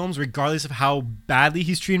all the films, regardless of how badly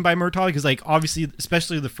he's treated by Murtaugh. Because like obviously,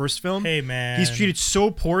 especially the first film, hey man, he's treated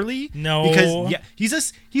so poorly. No,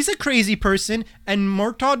 because he's a crazy person, and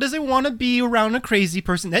Murtaugh doesn't want to be around a crazy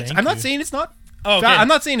person. I'm not saying it's not. I'm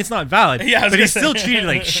not saying it's not valid. Yeah, but he's still treated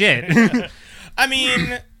like shit. I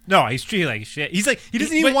mean. No, he's treated like shit. He's like he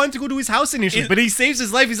doesn't even want to go to his house initially, but he saves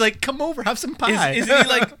his life. He's like, "Come over, have some pie."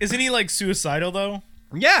 Isn't he like suicidal though?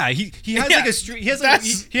 Yeah, he has like a street. He has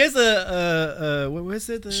a what was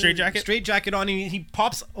it? Straight jacket. Straight jacket on. He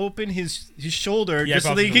pops open his shoulder just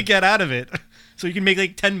so that he can get out of it, so he can make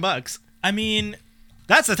like $10. I mean,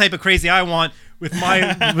 that's the type of crazy I want with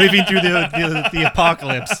my living through the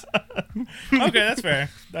apocalypse. Okay, that's fair.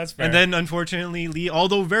 That's fair. And then unfortunately, Lee,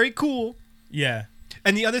 although very cool, yeah.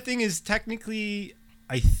 And the other thing is, technically,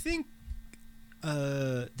 I think,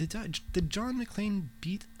 did John McClane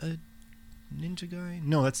beat a ninja guy?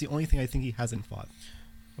 No, that's the only thing I think he hasn't fought.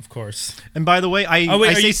 Of course. And by the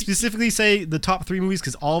way, specifically say the top 3 movies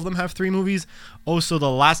because all of them have 3 movies. Also, the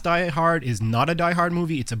last Die Hard is not a Die Hard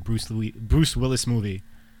movie; it's a Bruce Willis movie.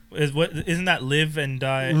 Isn't that Live and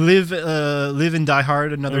Die? Live and Die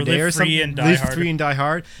Hard Another Day or something. Live Free and Die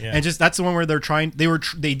Hard. Yeah. And just that's the one where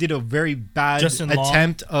they did a very bad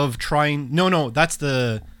attempt of trying. No, that's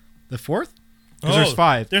the fourth. Because there's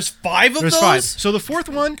 5. There's 5 of those? 5. So the fourth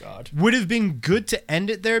one would have been good to end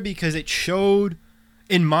it there because it showed,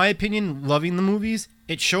 in my opinion, loving the movies.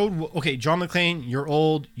 It showed, okay, John McClane, you're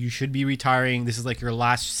old. You should be retiring. This is like your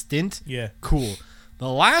last stint. Yeah. Cool. The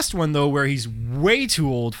last one, though, where he's way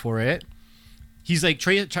too old for it, he's like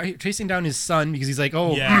tracing down his son because he's like,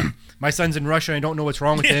 oh, my son's in Russia and I don't know what's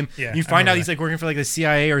wrong with him. You find out he's like working for like the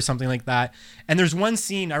CIA or something like that. And there's one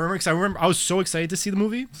scene, I remember I was so excited to see the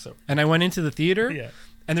movie and I went into the theater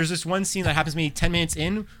and there's this one scene that happens maybe 10 minutes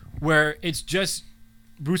in where it's just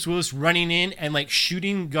Bruce Willis running in and like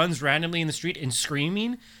shooting guns randomly in the street and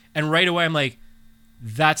screaming. And right away I'm like,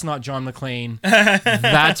 that's not John McClane.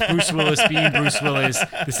 That's Bruce Willis being Bruce Willis.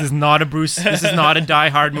 This is not a Die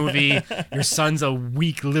Hard movie. Your son's a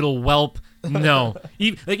weak little whelp. No.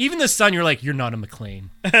 Even the son, you're like, you're not a McClane.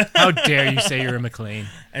 How dare you say you're a McClane?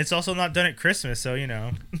 It's also not done at Christmas, so you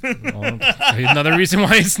know. Well, another reason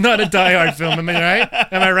why it's not a Die Hard film. Am I right?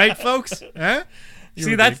 Am I right, folks? Huh?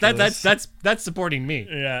 See, that's supporting me.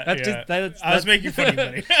 Yeah, That's yeah. That's, I was making funny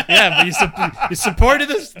money. Yeah, but you supported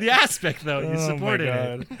the aspect though. You Oh, supported my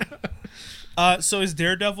it. God. So is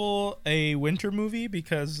Daredevil a winter movie?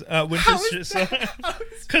 Because winter's just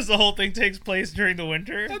because the whole thing takes place during the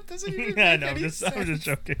winter. That doesn't even Yeah, make no, I'm any just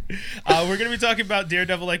joking. We're gonna be talking about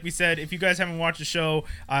Daredevil, like we said. If you guys haven't watched the show,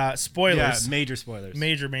 spoilers. Yeah, major spoilers.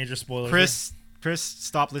 Major spoilers. Chris,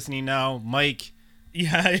 stop listening now. Mike,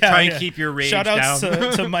 Yeah. try and keep your rage Shout outs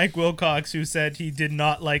down. to Mike Wilcox, who said he did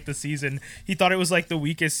not like the season. He thought it was like the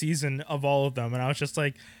weakest season of all of them, and I was just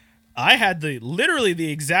like, I had literally the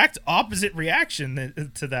exact opposite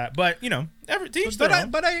reaction to that. But everything's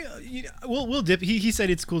we'll dip. He said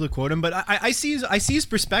it's cool to quote him, but I see his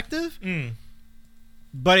perspective.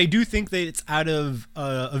 But I do think that it's out of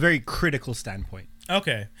a very critical standpoint.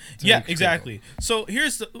 Okay. Yeah, exactly. So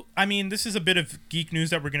here's this is a bit of geek news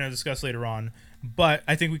that we're going to discuss later on, but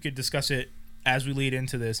I think we could discuss it as we lead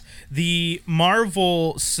into this. The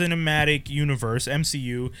Marvel Cinematic Universe,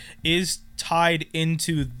 MCU, is tied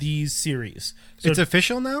into these series. So it's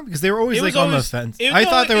official now? Because they were always on the fence. I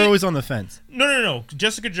thought they were always on the fence. No.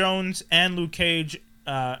 Jessica Jones and Luke Cage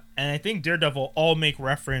and I think Daredevil all make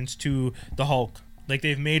reference to the Hulk. Like,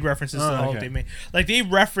 they've made references to the Hulk. Okay. They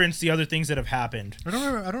reference the other things that have happened. I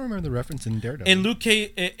don't remember the reference in Daredevil. In Luke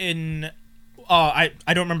Cage, I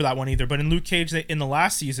don't remember that one either. But in Luke Cage, in the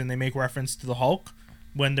last season, they make reference to the Hulk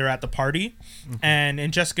when they're at the party, and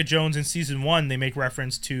in Jessica Jones in season 1, they make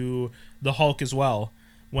reference to the Hulk as well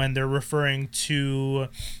when they're referring to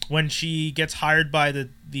when she gets hired by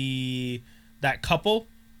that couple.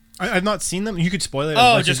 I've not seen them. You could spoil it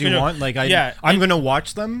as much as you want. Like, I'm gonna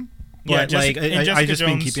watch them. But I just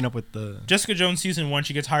been keeping up with the Jessica Jones season 1.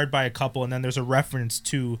 She gets hired by a couple, and then there's a reference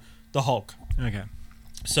to the Hulk. Okay.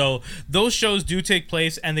 So those shows do take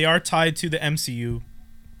place, and they are tied to the MCU.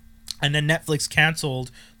 And then Netflix canceled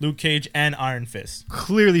Luke Cage and Iron Fist.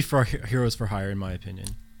 Clearly for Heroes for Hire, in my opinion.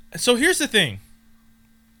 So here's the thing.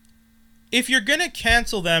 If you're going to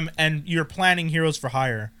cancel them and you're planning Heroes for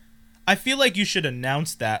Hire, I feel like you should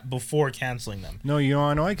announce that before canceling them. No, you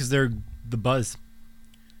know why? Because they're the buzz.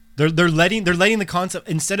 They're letting the concept,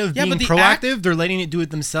 instead of being proactive, they're letting it do it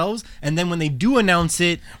themselves. And then when they do announce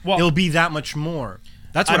it, it'll be that much more.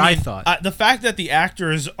 That's what I thought. The fact that the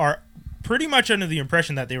actors are pretty much under the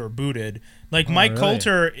impression that they were booted. Like, Mike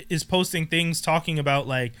Coulter is posting things talking about,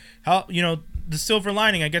 like, how, the silver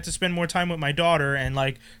lining, I get to spend more time with my daughter, and,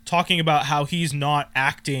 like, talking about how he's not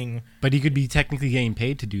acting. But he could be technically getting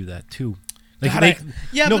paid to do that, too. Like,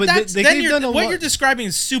 what you're describing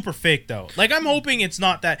is super fake, though. Like, I'm hoping it's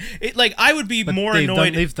not that. I would be more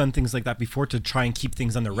annoyed. They've done things like that before to try and keep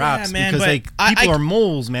things under wraps. Yeah, man, because people are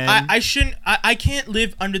moles, man. I can't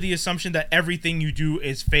live under the assumption that everything you do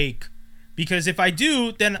is fake. Because if I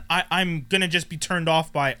do, then I'm gonna just be turned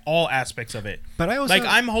off by all aspects of it. But I also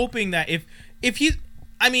I'm hoping that if he,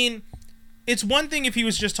 it's one thing if he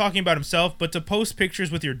was just talking about himself, but to post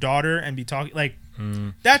pictures with your daughter and be talking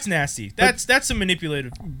that's nasty. That's some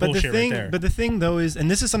manipulative bullshit right there. But the thing though is, and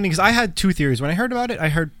this is something, because I had two theories when I heard about it. I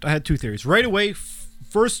had two theories right away.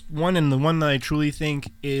 First one, and the one that I truly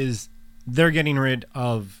think is they're getting rid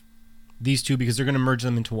of these two because they're going to merge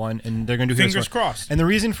them into one, and they're going to do fingers crossed. And the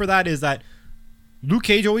reason for that is that Luke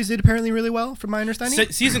Cage always did apparently really well, from my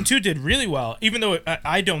understanding. Season 2 did really well, even though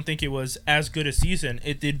I don't think it was as good a season.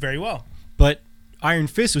 It did very well. But Iron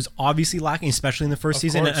Fist was obviously lacking, especially in the first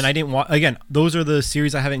season, and I didn't watch. Again, those are the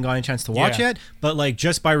series I haven't gotten a chance to watch yet, but like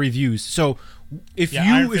just by reviews. So if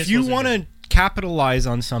you want to capitalize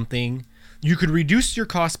on something, you could reduce your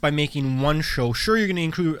costs by making one show. Sure, you're going to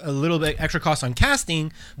include a little bit extra cost on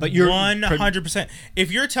casting, but you're 100%.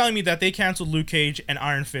 If you're telling me that they canceled Luke Cage and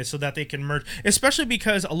Iron Fist so that they can merge, especially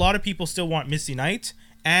because a lot of people still want Misty Knight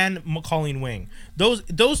and Colleen Wing.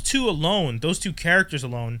 Those two characters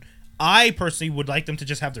alone, I personally would like them to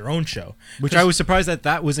just have their own show. Which I was surprised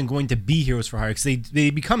that wasn't going to be Heroes for Hire, because they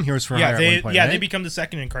become Heroes for Hire at one point, right? They become the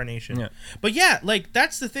second incarnation. Yeah. But yeah, like,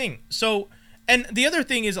 that's the thing. So, and the other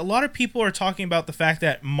thing is, a lot of people are talking about the fact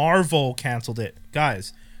that Marvel canceled it.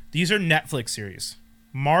 Guys, these are Netflix series.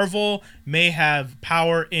 Marvel may have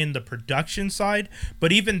power in the production side,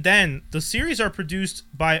 but even then, the series are produced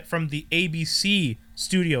from the ABC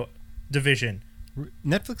studio division.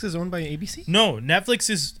 Netflix is owned by ABC? No, Netflix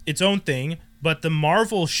is its own thing, but the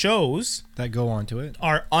Marvel shows that go onto it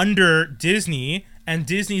are under Disney, and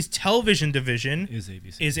Disney's television division is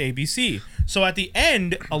ABC. So at the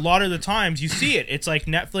end, a lot of the times you see it. It's like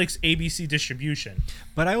Netflix ABC distribution.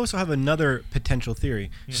 But I also have another potential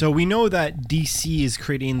theory. So we know that DC is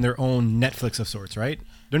creating their own Netflix of sorts, right?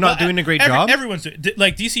 They're not doing a great job. Everyone's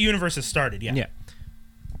like, DC Universe has started, yeah.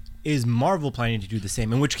 is Marvel planning to do the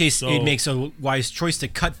same? In which case, it makes a wise choice to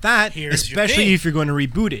cut that, especially if you're going to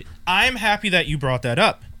reboot it. I'm happy that you brought that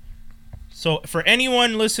up. So for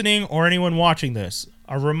anyone listening or anyone watching this,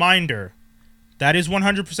 a reminder, that is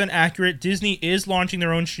 100% accurate. Disney is launching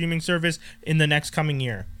their own streaming service in the next coming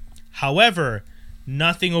year. However,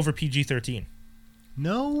 nothing over PG-13.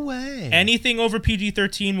 No way. Anything over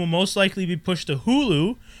PG-13 will most likely be pushed to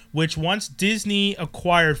Hulu, which once Disney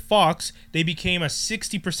acquired Fox, they became a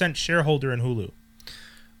 60% shareholder in Hulu.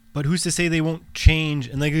 But who's to say they won't change?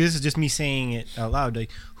 And like, this is just me saying it out loud. Like,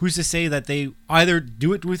 who's to say that they either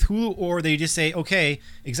do it with Hulu or they just say, okay,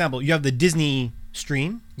 example, you have the Disney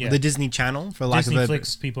stream, the Disney Channel, for lack of a Disney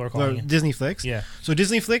Flix, people are calling it. Disney Flix. Yeah. So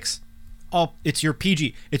Disney Flix, it's your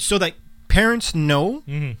PG. It's so that parents know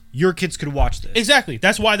your kids could watch this. Exactly.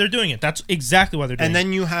 That's why they're doing it. That's exactly why they're doing it. And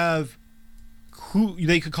then you have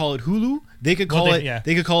they could call it Hulu. They could call they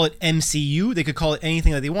could call it MCU. They could call it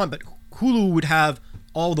anything that they want. But Hulu would have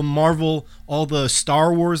all the Marvel, all the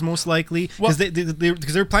Star Wars, most likely, because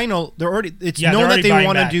they're planning. They're already. It's known that they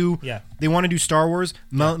want to do. Yeah. They want to do Star Wars.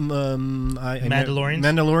 Mandalorians.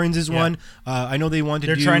 Mandalorians is one. I know they want to.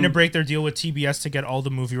 They're trying to break their deal with TBS to get all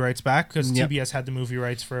the movie rights back because TBS had the movie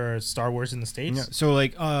rights for Star Wars in the States. Yeah. So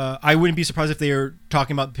like, I wouldn't be surprised if they are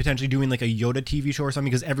talking about potentially doing like a Yoda TV show or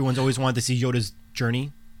something, because everyone's always wanted to see Yoda's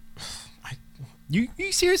journey. You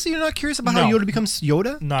seriously, you're not curious about how Yoda becomes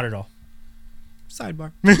Yoda? Not at all.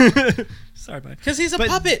 Sidebar. Because he's a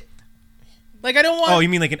puppet. Like, I don't want. Oh, you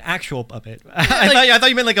mean like an actual puppet? I thought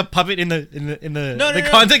you meant like a puppet in the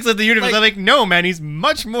context of the universe. I'm like, no, man, he's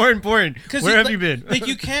much more important. Where have you been? Like,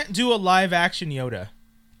 you can't do a live action Yoda.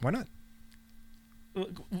 Why not?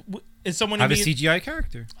 Is someone have a CGI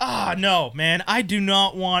character? No, man. I do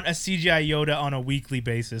not want a CGI Yoda on a weekly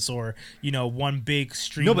basis, or one big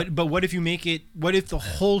stream. No, but what if you make it? What if the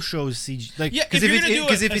whole show is CGI? Like, yeah, if you're gonna do a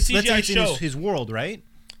CGI show, in his world, right?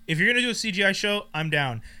 If you're gonna do a CGI show, I'm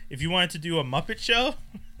down. If you wanted to do a Muppet show,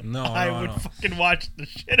 I would fucking watch the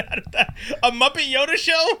shit out of that. A Muppet Yoda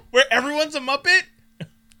show where everyone's a Muppet.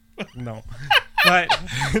 No. But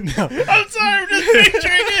no. I'm sorry, I'm just picturing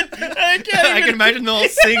it. I can imagine them all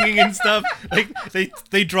singing and stuff. Like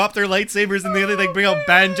they drop their lightsabers and they like bring out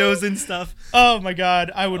banjos and stuff. Oh my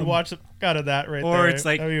god, I would watch out of that right or there. Or it's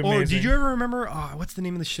like, or did you ever remember? What's the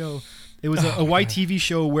name of the show? It was a YTV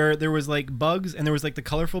show where there was like bugs, and there was like the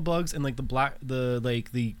colorful bugs and like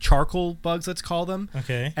the charcoal bugs, let's call them.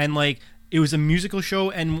 Okay. And like, it was a musical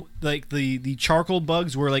show, and like the charcoal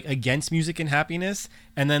bugs were like against music and happiness,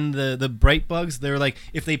 and then the bright bugs, they were like,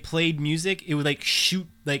 if they played music, it would like shoot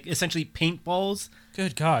like essentially paintballs.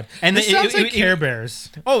 Good God! And this sounds like Care Bears.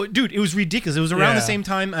 Oh, dude, it was ridiculous. It was around the same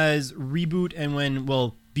time as Reboot and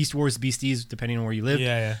when Beast Wars Beasties, depending on where you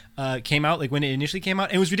live, came out. Like when it initially came out,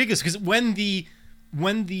 and it was ridiculous because when the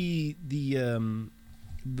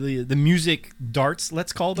music darts,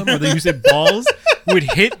 let's call them, or the music balls would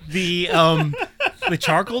hit the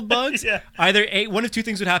charcoal bugs, either one of two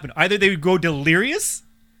things would happen. Either they would go delirious,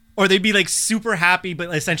 or they'd be like super happy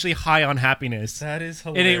but essentially high on happiness. That is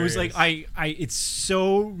hilarious. And it was like it's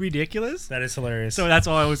so ridiculous. That is hilarious. So that's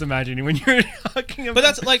all I was imagining when you were talking about. But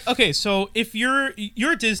that's like, okay, so if you're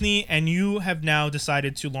Disney and you have now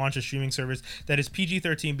decided to launch a streaming service that is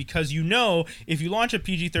PG-13, because if you launch a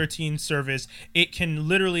PG-13 service, it can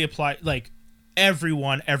literally apply, like,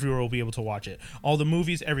 everyone everywhere will be able to watch it. All the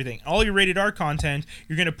movies, everything. All your rated R content,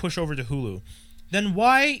 you're going to push over to Hulu. Then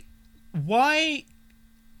why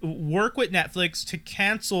work with Netflix to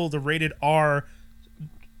cancel the rated R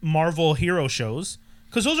Marvel hero shows?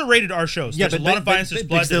 Because those are rated R shows. Yeah, there's a lot of violence, there's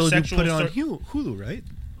blood, there's sexual. Put it on Hulu, right?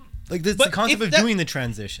 Like the concept of doing the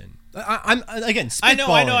transition. I'm again. I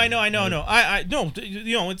know.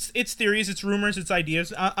 It's theories, it's rumors, it's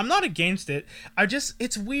ideas. I'm not against it.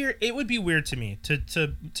 It's weird. It would be weird to me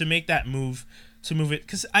to make that move, to move it,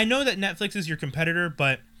 because I know that Netflix is your competitor,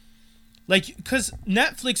 but like, because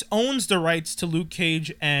Netflix owns the rights to Luke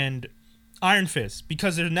Cage and Iron Fist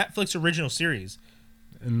because they're Netflix original series.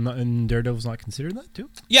 And Daredevil's not considered that too?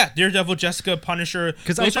 Yeah, Daredevil, Jessica, Punisher.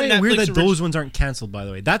 Because I find it weird that those ones aren't canceled, by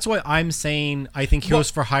the way. That's why I'm saying I think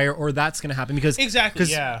Heroes for Hire, or that's going to happen. Because exactly,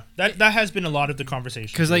 yeah. That has been a lot of the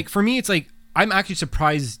conversation. Because like, for me, it's like, I'm actually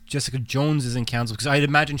surprised Jessica Jones isn't canceled, because I'd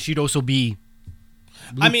imagine she'd also be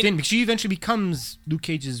because she eventually becomes Luke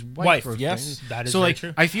Cage's wife. Yes, that is so very like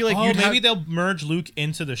true. I feel like they'll merge Luke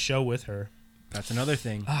into the show with her. That's another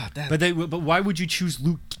thing. But why would you choose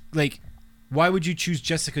Luke? Like, why would you choose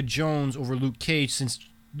Jessica Jones over Luke Cage? Since,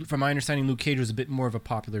 from my understanding, Luke Cage was a bit more of a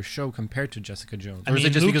popular show compared to Jessica Jones. Or is it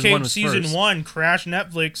just Luke because Cage one was season first? 1 crashed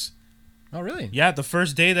Netflix. Oh, really? Yeah, the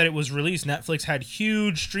first day that it was released, Netflix had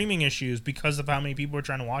huge streaming issues because of how many people were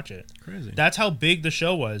trying to watch it. Crazy. That's how big the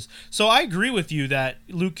show was. So I agree with you that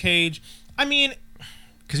Luke Cage, I mean,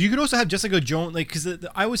 because you could also have Jessica Jones, like, because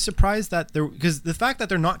I was surprised that because the fact that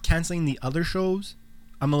they're not canceling the other shows,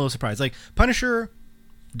 I'm a little surprised. Like Punisher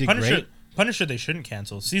did great. Punisher they shouldn't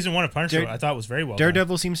cancel. Season 1 of Punisher I thought was very well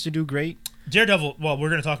Daredevil done. seems to do great. Daredevil, well, we're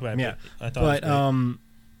going to talk about it. Yeah. But I thought it was great.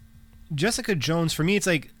 Jessica Jones, for me, it's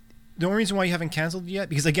like the only reason why you haven't canceled yet,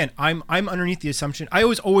 because again, I'm underneath the assumption, I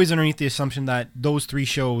was always underneath the assumption that those 3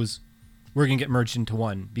 shows were going to get merged into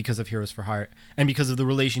one because of Heroes for Hire and because of the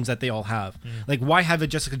relations that they all have. Like, why have a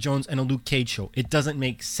Jessica Jones and a Luke Cage show? It doesn't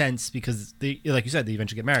make sense because they, like you said, they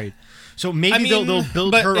eventually get married. So maybe they'll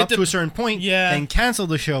build her up to a certain point, then cancel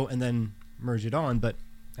the show and then merge it on. But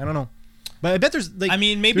I don't know. But I bet there's like,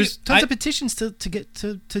 there's tons of petitions to get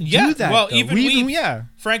to do that. Well, though. even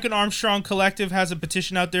Frank and Armstrong Collective has a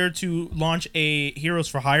petition out there to launch a Heroes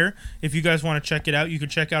for Hire. If you guys want to check it out, you can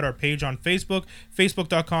check out our page on Facebook,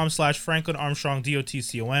 facebook.com/Franklin Armstrong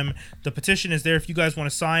DOTCOM. The petition is there if you guys want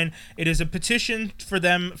to sign. It is a petition for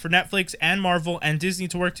Netflix and Marvel and Disney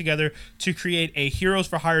to work together to create a Heroes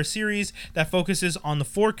for Hire series that focuses on the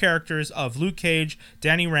 4 characters of Luke Cage,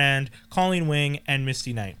 Danny Rand, Colleen Wing, and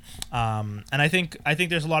Misty Knight. And I think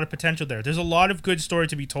there's a lot of potential there. There's a lot of good story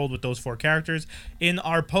to be told with those 4 characters. In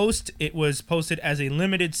our post, it was posted as a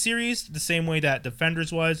limited series, the same way that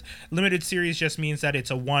Defenders was. Limited series just means that it's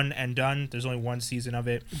a one and done. There's only 1 season of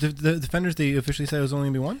it. The Defenders, they officially said it was only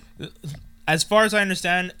going to be 1? As far as I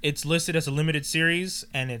understand, it's listed as a limited series,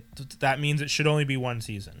 and that means it should only be 1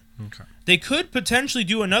 season. Okay. They could potentially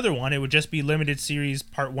do another one. It would just be limited series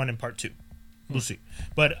part 1 and part 2. We'll see.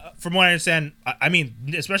 But from what I understand, I mean,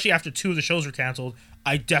 especially after 2 of the shows were canceled,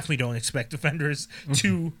 I definitely don't expect Defenders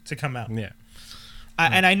 2 to come out. Yeah.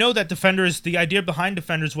 And I know that Defenders, the idea behind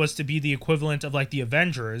Defenders was to be the equivalent of like the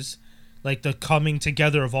Avengers, like the coming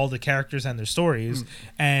together of all the characters and their stories,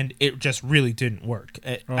 and it just really didn't work.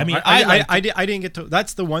 I mean, I didn't get to.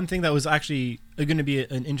 That's the one thing that was actually going to be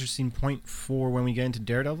an interesting point for when we get into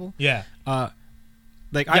Daredevil. Yeah.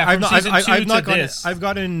 Like yeah, I've not gotten. this. I've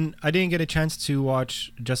gotten. I didn't get a chance to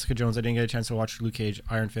watch Jessica Jones. I didn't get a chance to watch Luke Cage,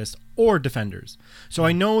 Iron Fist, or Defenders. So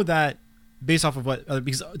I know that based off of what.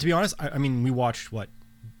 Because to be honest, I mean, we watched what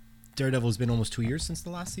Daredevil has been almost 2 years since the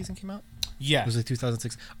last season came out. Yeah, it was like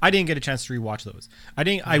 2006. I didn't get a chance to rewatch those. I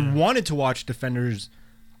didn't. I wanted to watch Defenders.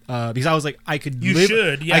 Because I was like, I could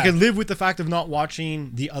live with the fact of not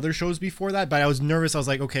watching the other shows before that, but I was nervous. I was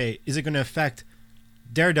like, okay, is it going to affect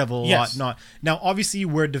Daredevil a lot? Not now. Obviously,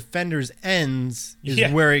 where Defenders ends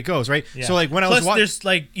is where it goes, right? Yeah. So like when I was there's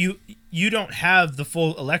like you don't have the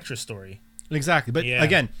full Elektra story exactly. But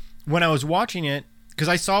again, when I was watching it, because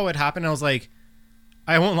I saw what happened, I was like,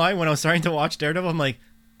 I won't lie. When I was starting to watch Daredevil, I'm like,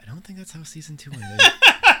 I don't think that's how season 2 ended.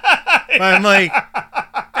 But I'm like,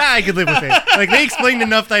 I could live with it. Like, they explained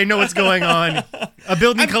enough that I know what's going on. A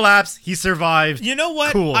building collapsed. He survived. You know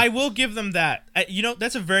what? Cool. I will give them that. You know,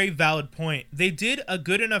 that's a very valid point. They did a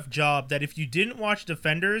good enough job that if you didn't watch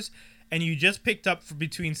Defenders and you just picked up for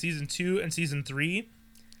between season 2 and season 3,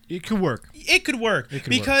 it could work. It could work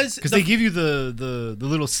because they give you the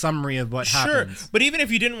little summary of what happens. Sure, but even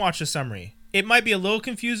if you didn't watch the summary, it might be a little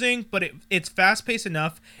confusing, but it's fast paced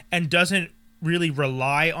enough and doesn't really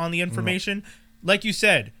rely on the information. Like you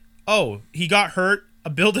said, oh, he got hurt, a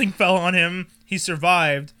building fell on him, he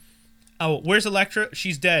survived. Oh, where's Elektra?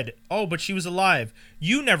 She's dead. Oh, but she was alive.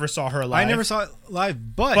 You never saw her alive. I never saw it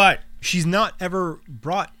live, but she's not ever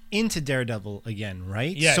brought into Daredevil again,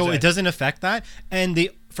 right? Yeah. So it doesn't affect that. And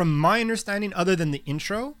from my understanding, other than the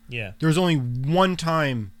intro, there was only one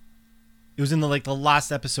time. It was in the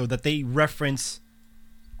last episode that they reference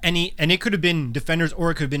and it could have been Defenders or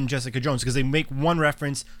it could have been Jessica Jones, because they make one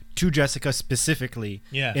reference to Jessica specifically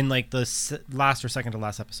in like the last or second to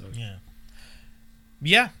last episode.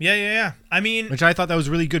 Yeah. I mean, which I thought that was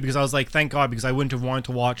really good, because I was like, thank God, because I wouldn't have wanted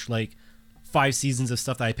to watch like 5 seasons of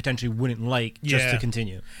stuff that I potentially wouldn't like just to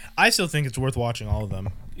continue. I still think it's worth watching all of them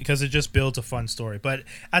because it just builds a fun story. But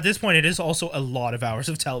at this point, it is also a lot of hours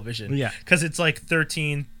of television. Yeah. Because it's like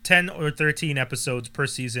 10 or 13 episodes per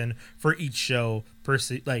season for each show.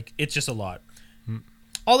 Like, it's just a lot.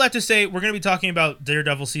 All that to say, we're going to be talking about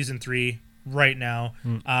Daredevil Season 3 right now.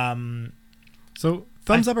 So,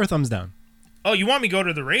 thumbs up or thumbs down? Oh, you want me to go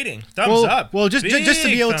to the rating? Thumbs up. Well, just to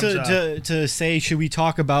be able to say, should we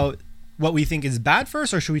talk about what we think is bad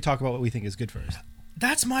first, or should we talk about what we think is good first?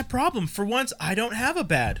 That's my problem. For once, I don't have a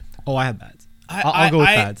bad. Oh, I have bads. I'll go with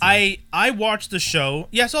bads. I watched the show.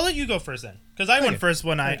 Yeah, so I'll let you go first then, because I went first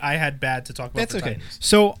when I had bad to talk about. That's okay. Titans.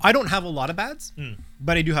 So I don't have a lot of bads,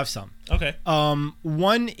 but I do have some. Okay.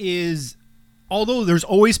 One is although there's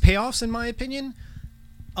always payoffs in my opinion,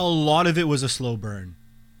 a lot of it was a slow burn.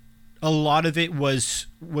 A lot of it was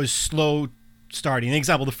slow starting. An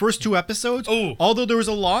example, the first 2 episodes, although there was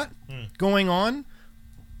a lot going on,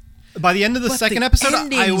 by the end of the second episode,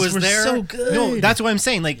 I was there. So good. No, that's what I'm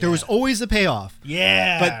saying. Like there was always a payoff.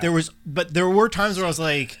 Yeah. But there were times where I was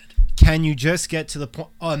like, can you just get to the point?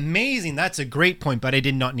 Oh, amazing. That's a great point, but I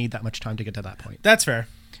did not need that much time to get to that point. That's fair.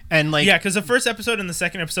 And like, yeah, because the first episode and the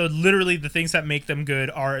second episode, literally the things that make them good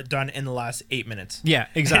are done in the last 8 minutes. Yeah,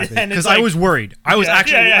 exactly. Because I was worried. I was at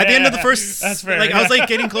the end of the first. That's fair. Like I was like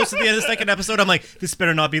getting close to the end of the second episode. I'm like, this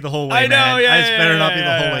better not be the whole way. I know. Man. Yeah. This better not be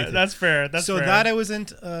the whole way. That's fair. That's so fair. that I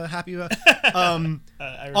wasn't happy about.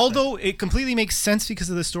 Although it completely makes sense because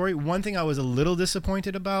of the story. One thing I was a little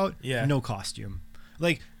disappointed about. Yeah. No costume.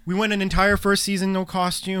 Like. We went an entire first season no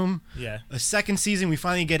costume. Yeah. A second season we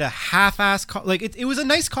finally get a half-ass like it was a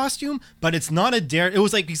nice costume, but it's not a dare. It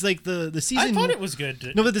was like he's like the season. I thought it was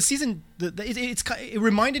good. No, but the season it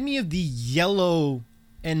reminded me of the yellow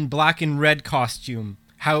and black and red costume,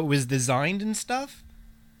 how it was designed and stuff.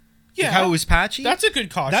 Yeah. Like how it was patchy. That's a good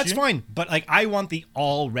costume. That's fine, but like I want the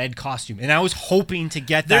all red costume, and I was hoping to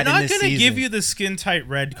get that. They're in not this going to season. give you the skin tight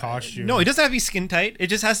red costume. No, it doesn't have to be skin tight. It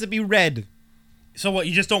just has to be red. So what?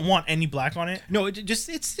 You just don't want any black on it? No, it's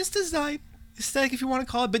just design, aesthetic if you want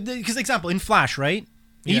to call it. But because example in Flash, right?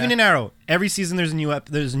 Yeah. Even in Arrow, every season there's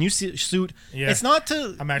a new suit. Yeah. It's not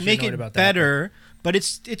to make it about better, but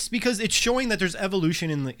it's because it's showing that there's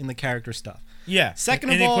evolution in the character stuff. Yeah. Second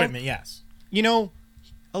in of all, equipment, yes. You know,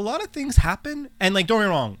 a lot of things happen, and like don't get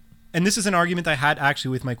me wrong. And this is an argument I had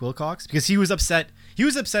actually with Mike Wilcox because he was upset. He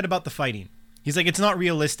was upset about the fighting. He's like, it's not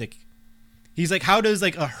realistic. He's like, how does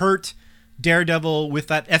like a hurt Daredevil with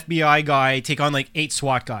that FBI guy take on like 8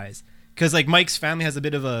 SWAT guys? Because like Mike's family has a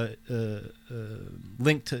bit of a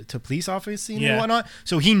link to police officing and whatnot,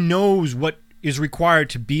 so he knows what is required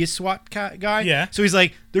to be a SWAT guy. Yeah. So he's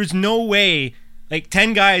like, there's no way like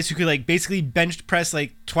 10 guys who could like basically bench press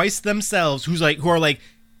like twice themselves, who are like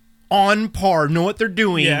on par, know what they're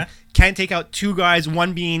doing, can't take out 2 guys,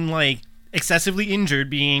 one being like excessively injured,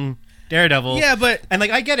 being Daredevil. Yeah, but and like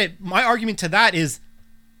I get it. My argument to that is,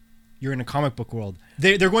 you're in a comic book world.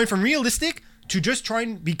 They're going from realistic to just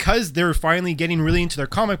trying, because they're finally getting really into their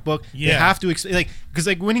comic book. They have to because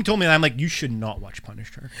like when he told me that, I'm like, you should not watch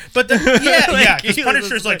Punisher. But because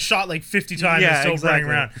Punisher's like shot like 50 times and still running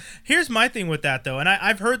around. Here's my thing with that though, and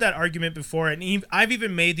I've heard that argument before, and I've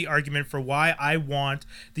even made the argument for why I want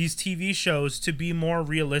these TV shows to be more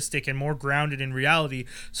realistic and more grounded in reality,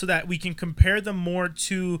 so that we can compare them more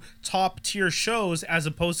to top tier shows as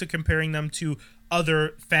opposed to comparing them to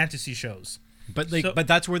other fantasy shows. But but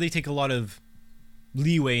that's where they take a lot of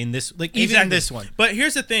leeway in this, like even in this one. But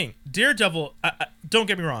here's the thing, Daredevil, don't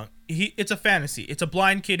get me wrong, it's a fantasy. It's a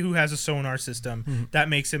blind kid who has a sonar system that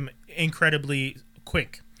makes him incredibly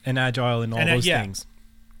quick and agile and all those things.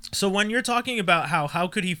 So when you're talking about how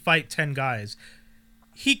could he fight 10 guys,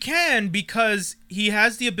 he can, because he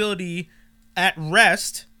has the ability at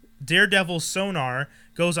rest. Daredevil's sonar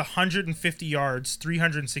goes 150 yards,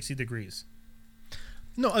 360 degrees.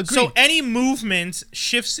 No, agreed. So any movement,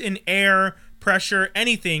 shifts in air, pressure,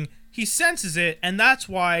 anything, he senses it, and that's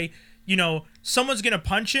why, someone's going to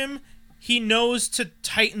punch him, he knows to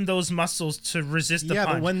tighten those muscles to resist the punch.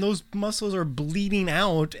 Yeah, but when those muscles are bleeding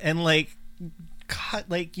out and like cut,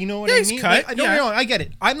 like, you know what I mean? Cut, like, no, I get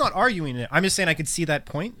it. I'm not arguing it. I'm just saying I could see that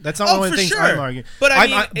point. That's not one of the things I'm arguing. But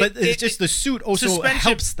it's just the suit also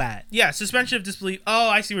helps that. Yeah, suspension of disbelief. Oh,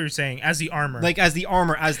 I see what you're saying. As the armor. Like as the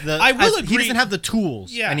armor, I will agree. He doesn't have the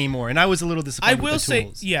tools anymore, and I was a little disappointed with the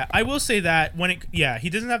tools. I will say that he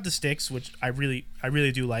doesn't have the sticks, which I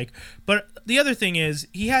really do like. But the other thing is,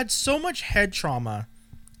 he had so much head trauma,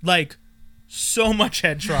 like so much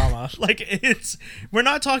head trauma. Like we're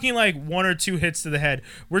not talking like 1 or 2 hits to the head.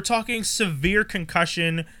 We're talking severe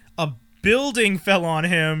concussion. A building fell on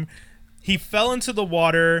him. He fell into the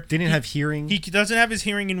water. Didn't have hearing. He doesn't have his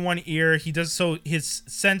hearing in one ear. So his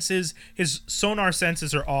senses, his sonar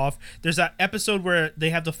senses are off. There's that episode where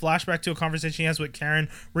they have the flashback to a conversation he has with Karen,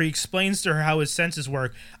 where he explains to her how his senses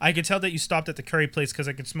work. I could tell that you stopped at the curry place because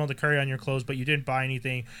I could smell the curry on your clothes, but you didn't buy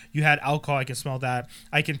anything. You had alcohol. I can smell that.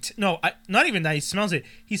 Not even that. He smells it.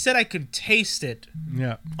 He said I could taste it.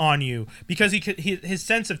 On you, because his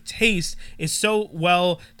sense of taste is so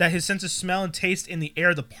well that his sense of smell and taste in the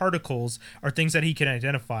air, the particles, are things that he can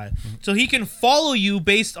identify. So he can follow you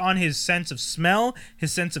based on his sense of smell,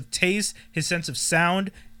 his sense of taste, his sense of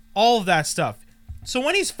sound, all of that stuff. So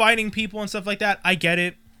when he's fighting people and stuff like that, I get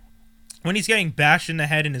it. when he's getting bashed in the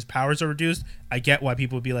head and his powers are reduced, I get why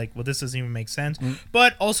people would be like, well, this doesn't even make sense.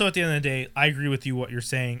 But also at the end of the day, I agree with you what you're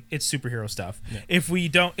saying. It's superhero stuff. Yeah. If we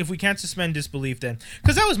can't suspend disbelief, then,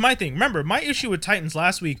 because that was my thing. Remember, my issue with Titans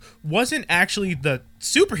last week wasn't actually the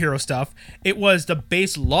superhero stuff. It was the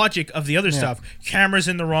base logic of the other stuff. Cameras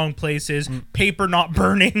in the wrong places, paper not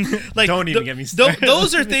burning. Like, don't even get me started.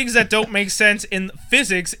 Those are things that don't make sense in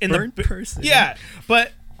physics. Burnt person. Yeah,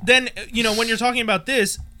 but then, when you're talking about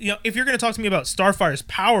this, if you're going to talk to me about Starfire's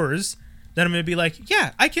powers, then I'm going to be like,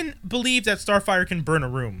 yeah, I can believe that Starfire can burn a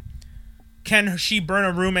room. Can she burn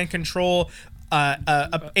a room and control a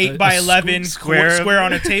 8x11 square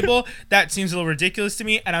on a table? That seems a little ridiculous to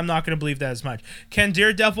me, and I'm not going to believe that as much. Can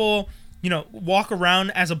Daredevil, walk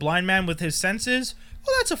around as a blind man with his senses?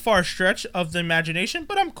 Well, that's a far stretch of the imagination,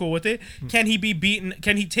 but I'm cool with it. Can he be beaten?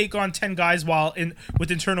 Can he take on 10 guys with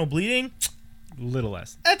internal bleeding? Little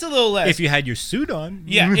less. That's a little less. If you had your suit on.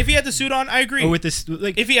 Yeah, if he had the suit on, I agree. Or with this,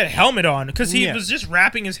 if he had a helmet on, because he was just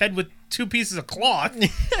wrapping his head with 2 pieces of cloth.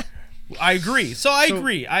 I agree. So I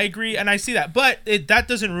agree, and I see that. But that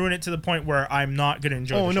doesn't ruin it to the point where I'm not going to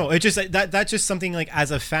enjoy it. Oh, no. It's just that's just something like, as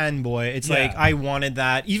a fanboy, it's like, I wanted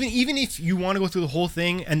that. Even if you want to go through the whole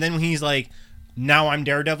thing, and then when he's like, now I'm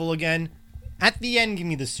Daredevil again, at the end, give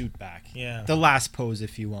me the suit back. Yeah. The last pose,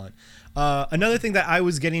 if you want. Another thing that I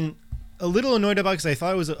was getting a little annoyed about, because I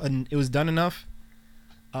thought it was done enough.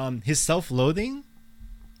 His self-loathing,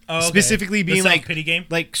 specifically being like pity game,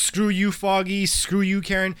 like screw you, Foggy, screw you,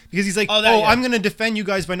 Karen, because he's like, I'm gonna defend you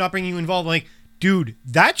guys by not bringing you involved. I'm like, dude,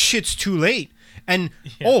 that shit's too late. And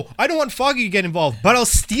I don't want Foggy to get involved, but I'll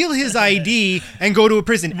steal his ID and go to a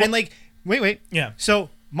prison. And like, wait, yeah. So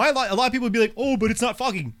a lot of people would be like, oh, but it's not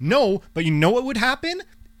Foggy. No, but you know what would happen?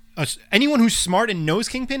 Anyone who's smart and knows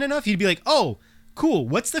Kingpin enough, he'd be like, oh, cool.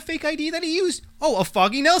 What's the fake ID that he used? Oh, a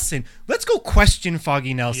Foggy Nelson. Let's go question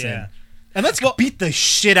Foggy Nelson. Yeah. And let's beat the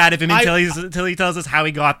shit out of him until he tells us how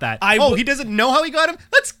he got that. He doesn't know how he got him?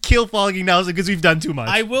 Let's kill Foggy Nelson because we've done too much.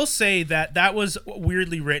 I will say that was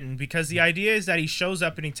weirdly written, because the idea is that he shows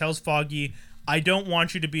up and he tells Foggy, I don't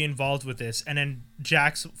want you to be involved with this, and then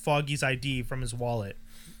jacks Foggy's ID from his wallet.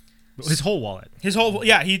 His whole wallet. Which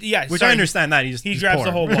I understand that. He grabs poor.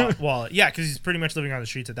 The whole wallet. Yeah, because he's pretty much living on the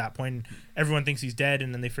streets at that point. Everyone thinks he's dead,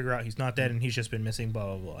 and then they figure out he's not dead, and he's just been missing,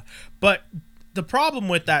 blah, blah, blah. But the problem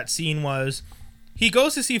with that scene was he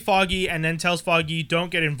goes to see Foggy and then tells Foggy, don't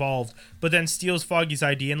get involved, but then steals Foggy's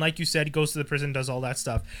ID. And like you said, he goes to the prison, does all that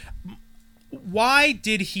stuff. Why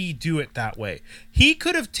did he do it that way? He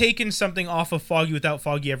could have taken something off of Foggy without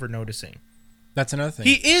Foggy ever noticing. That's another thing.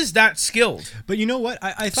 He is that skilled. But you know what?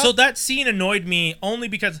 I thought... So that scene annoyed me only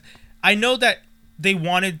because I know that they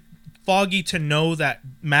wanted Foggy to know that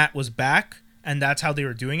Matt was back, and that's how they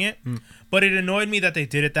were doing it. But it annoyed me that they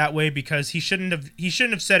did it that way, because he shouldn't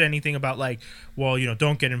have said anything about like, well,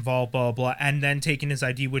 don't get involved, blah, blah, blah, and then taking his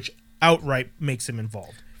ID, which outright makes him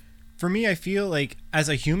involved. For me, I feel like as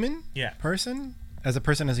a human person, as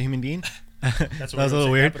a human being, that's that was a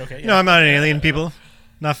little weird. That, okay, no, I'm not an alien, people.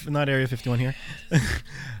 Not Area 51 here.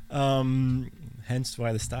 Hence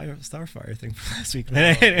why the Starfire thing from last week.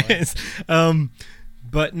 Anyways,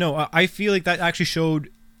 but no, I feel like that actually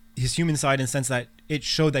showed his human side, in the sense that it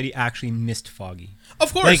showed that he actually missed Foggy.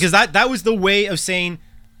 Of course, because that was the way of saying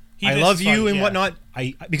I love you and whatnot.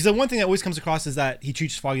 Because the one thing that always comes across is that he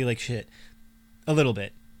treats Foggy like shit, a little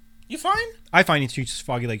bit. You find? I find he treats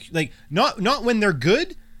Foggy like not when they're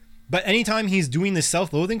good, but anytime he's doing this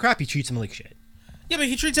self-loathing crap, he treats him like shit. Yeah, but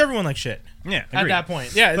he treats everyone like shit. Yeah, at that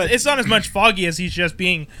point. Yeah, but it's not as much Foggy as he's just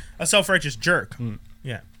being a self-righteous jerk.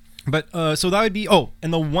 Yeah. But so that would be. Oh,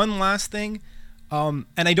 and the one last thing, and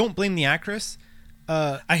I don't blame the actress.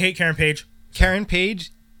 I hate Karen Page. Karen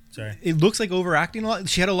Page. Sorry. It looks like overacting a lot.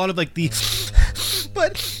 She had a lot of like the.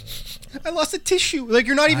 But I lost a tissue. Like,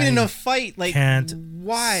 you're not even in a fight. Like,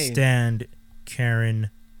 why? Stand Karen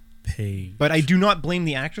Page. But I do not blame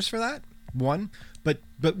the actress for that. One. But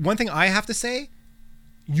one thing I have to say.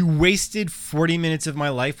 You wasted 40 minutes of my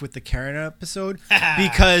life with the Karen episode,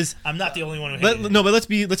 because I'm not the only one who hated it. No, but let's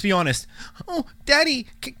be honest. Oh, Daddy,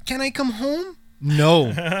 can I come home?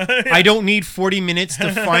 No, I don't need 40 minutes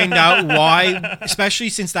to find out why. Especially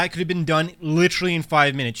since that could have been done literally in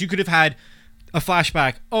 5 minutes. You could have had a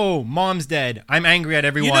flashback. Oh, Mom's dead. I'm angry at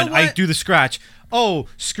everyone. You know what? I do the scratch. Oh,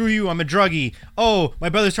 screw you, I'm a druggie. Oh, my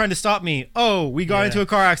brother's trying to stop me. Oh, we got into a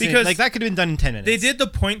car accident. Because like, that could have been done in 10 minutes. They did the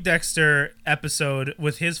Poindexter episode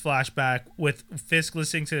with his flashback with Fisk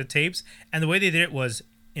listening to the tapes, and the way they did it was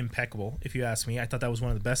impeccable, if you ask me. I thought that was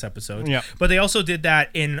one of the best episodes. Yeah. But they also did that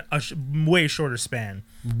in a way shorter span.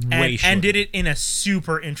 And did it in a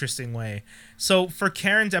super interesting way. So for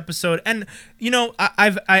Karen's episode, and you know,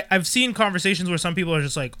 I've seen conversations where some people are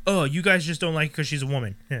just like, oh, you guys just don't like it because she's a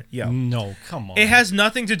woman. Yo. No, come on. It has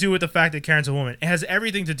nothing to do with the fact that Karen's a woman. It has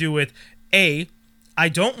everything to do with, I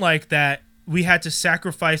don't like that we had to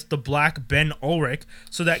sacrifice the black Ben Ulrich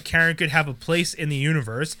so that Karen could have a place in the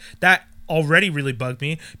universe. That already really bugged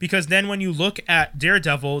me, because then when you look at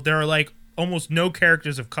Daredevil, there are like almost no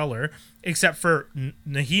characters of color except for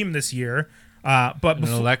Naheem this year. But an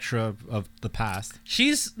Elektra of the past.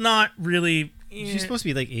 She's not really. She's supposed to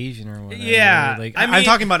be like Asian or whatever. Yeah, like I mean, I'm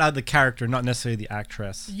talking about the character, not necessarily the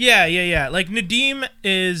actress. Yeah. Like Nadeem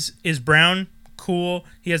is brown, cool.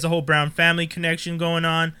 He has a whole Brown family connection going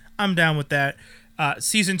on. I'm down with that.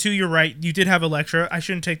 Season 2, you're right. You did have Elektra. I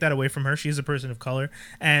shouldn't take that away from her. She is a person of color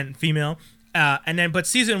and female. But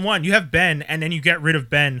season 1, you have Ben, and then you get rid of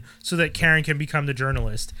Ben so that Karen can become the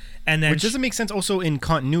journalist. And then which doesn't make sense also in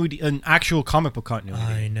continuity, in actual comic book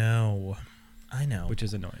continuity. I know. Which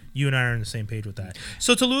is annoying. You and I are on the same page with that.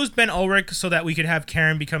 So to lose Ben Ulrich so that we could have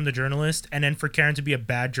Karen become the journalist, and then for Karen to be a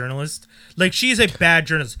bad journalist, like she's a bad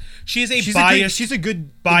journalist. She's a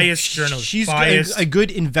biased journalist. She's a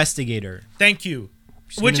good investigator. Thank you.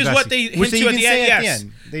 Which is what they hint to at the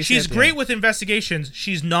end. Yes. She's great with investigations.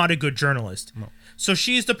 She's not a good journalist. No. So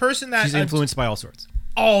she's the person that... She's influenced by all sorts.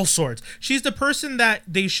 All sorts. She's the person that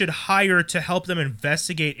they should hire to help them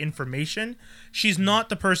investigate information. She's not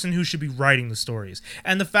the person who should be writing the stories.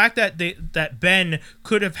 And the fact that that Ben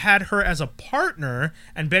could have had her as a partner,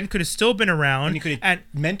 and Ben could have still been around. And he could have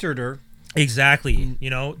mentored her. Exactly. You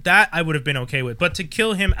know, that I would have been okay with. But to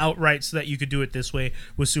kill him outright so that you could do it this way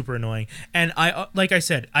was super annoying. And like I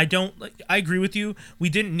said, I agree with you. We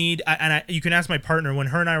didn't need, you can ask my partner, when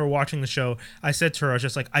her and I were watching the show, I said to her, I was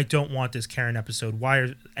just like, I don't want this Karen episode.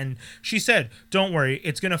 And she said, don't worry,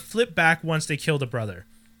 it's going to flip back once they kill the brother.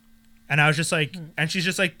 And I was just like, and she's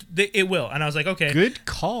just like, it will. And I was like, okay. Good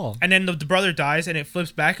call. And then the brother dies and it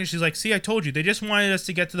flips back and she's like, see, I told you. They just wanted us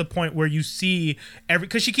to get to the point where you see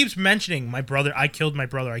because she keeps mentioning my brother. I killed my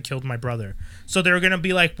brother. So they're going to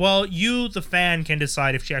be like, well, you, the fan, can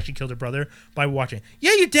decide if she actually killed her brother by watching.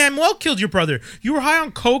 Yeah, you damn well killed your brother. You were high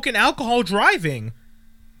on coke and alcohol driving.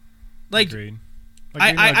 Like, Agreed.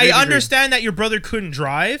 I understand that your brother couldn't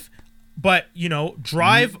drive. But, you know,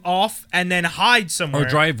 drive off and then hide somewhere. Or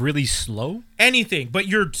drive really slow? Anything. But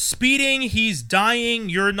you're speeding, he's dying,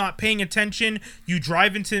 you're not paying attention, you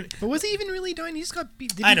drive into... But was he even really dying? He just got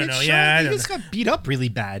beat... I don't know, yeah. He just got beat up really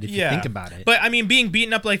bad, if you think about it. But, I mean, being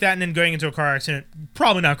beaten up like that and then going into a car accident,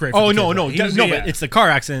 probably not great for but it's the car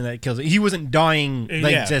accident that kills him. He wasn't dying,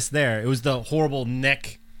 just there. It was the horrible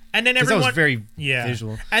neck... And then everyone... That was very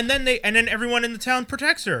visual. And then everyone in the town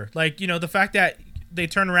protects her. Like, you know, the fact that... They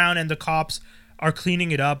turn around and the cops are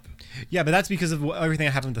cleaning it up. Yeah, but that's because of everything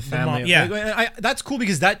that happened with the family. That's cool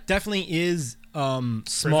because that definitely is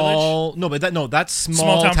small. Privilege? That's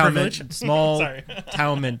small town privilege. Small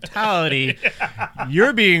town mentality.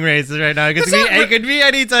 You're being racist right now. It could be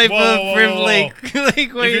any type of privilege.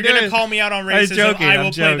 Like, what if you're gonna call me out on racism, I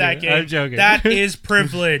will play that game. I'm joking. That is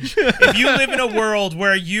privilege. If you live in a world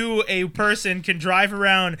where you, a person, can drive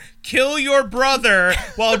around, kill your brother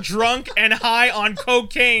while drunk and high on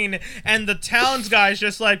cocaine, and the town's guys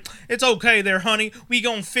just like, it's okay there, honey. We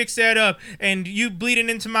gonna fix that up, and you bleeding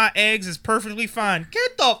into my eggs is perfectly fine.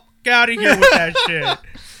 Get the fuck out of here with that shit.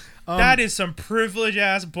 That is some privilege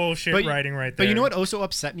ass bullshit writing right there. But you know what also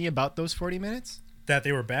upset me about those 40 minutes? That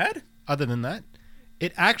they were bad? Other than that,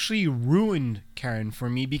 it actually ruined Karen for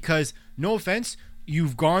me because, no offense,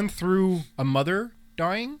 you've gone through a mother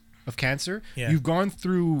dying of cancer. Yeah. You've gone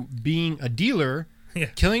through being a dealer,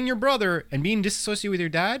 killing your brother, and being disassociated with your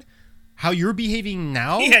dad. How you're behaving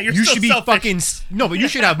now, you should be selfish. fucking... No, but you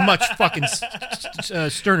should have much fucking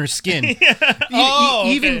sterner skin.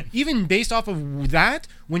 Even based off of that,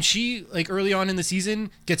 when she, like, early on in the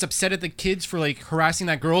season, gets upset at the kids for, like, harassing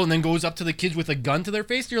that girl and then goes up to the kids with a gun to their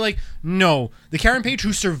face, you're like, no. The Karen Page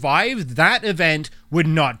who survived that event would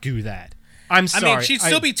not do that. I'm sorry. I mean, she'd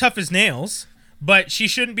still be tough as nails. But she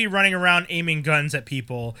shouldn't be running around aiming guns at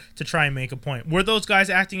people to try and make a point. Were those guys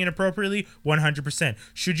acting inappropriately? 100%.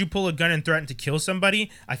 Should you pull a gun and threaten to kill somebody?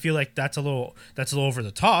 I feel like that's a little over the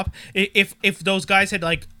top. If those guys had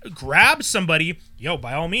like grabbed somebody,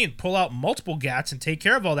 by all means, pull out multiple gats and take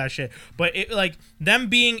care of all that shit. But them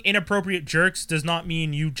being inappropriate jerks does not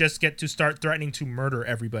mean you just get to start threatening to murder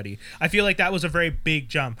everybody. I feel like that was a very big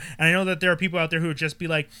jump. And I know that there are people out there who would just be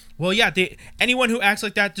like, well, yeah, anyone who acts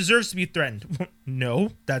like that deserves to be threatened.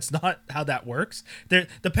 No, that's not how that works. The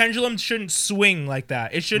pendulum shouldn't swing like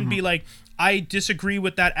that. It shouldn't be like, I disagree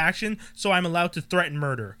with that action, so I'm allowed to threaten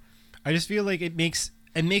murder. I just feel like it makes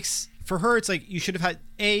for her, it's like you should have had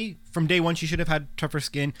A, from day one she should have had tougher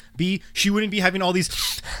skin. B, she wouldn't be having all these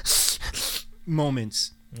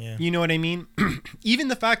moments. Yeah. You know what I mean? Even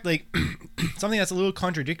the fact, like, something that's a little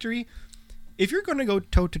contradictory, if you're going to go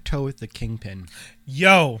toe-to-toe with the Kingpin...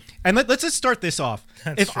 Yo! And let's just start this off.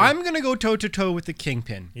 That's if true. I'm going to go toe-to-toe with the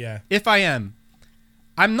Kingpin... Yeah. If I am,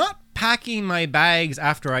 I'm not packing my bags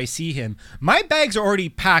after I see him. My bags are already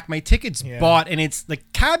packed. My ticket's bought, and it's... The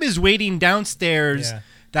cab is waiting downstairs... Yeah.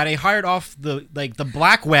 That I hired off the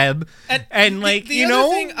black web, and like the you other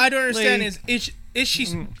know, thing I don't understand like,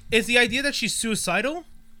 is the idea that she's suicidal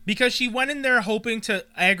because she went in there hoping to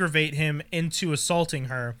aggravate him into assaulting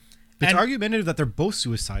her. It's argumentative that they're both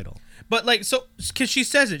suicidal. But like, so because she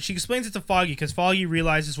says it, she explains it to Foggy because Foggy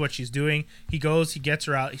realizes what she's doing. He goes, he gets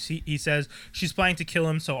her out. He says she's planning to kill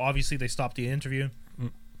him, so obviously they stop the interview.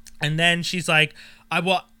 And then she's like,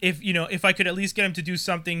 if I could at least get him to do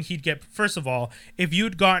something, he'd get... First of all, if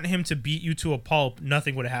you'd gotten him to beat you to a pulp,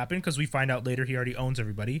 nothing would have happened because we find out later he already owns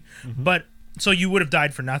everybody. But so you would have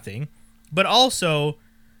died for nothing. But also,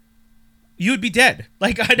 you would be dead.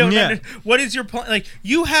 Like, I don't know. What is your plan? Like,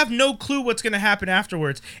 you have no clue what's going to happen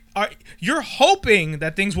afterwards. You're hoping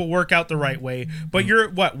that things will work out the right way, but you're,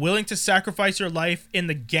 willing to sacrifice your life in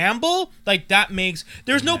the gamble? Like, that makes...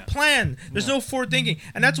 There's no plan. There's no forward thinking.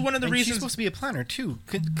 And that's one of the reasons... She's supposed to be a planner, too.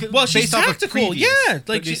 Well, she's tactical.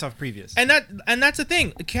 Like, based off previous. And that's the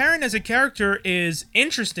thing. Karen as a character is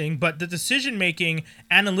interesting, but the decision-making,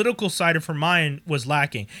 analytical side of her mind was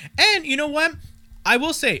lacking. And you know what? I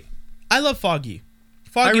will say... I love Foggy.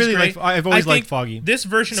 Foggy's great. I've always liked Foggy. This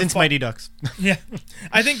version since Mighty Ducks. Yeah,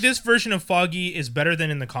 I think this version of Foggy is better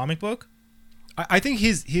than in the comic book. I think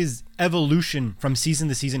his evolution from season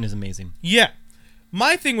to season is amazing. Yeah,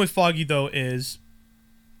 my thing with Foggy though is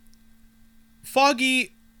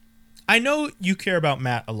Foggy. I know you care about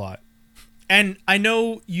Matt a lot, and I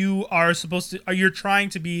know you are supposed to. You're trying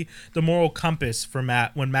to be the moral compass for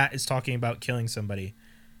Matt when Matt is talking about killing somebody.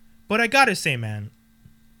 But I gotta say, man.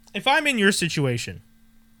 If I'm in your situation,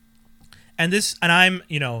 and I'm,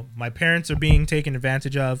 my parents are being taken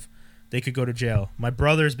advantage of, they could go to jail. My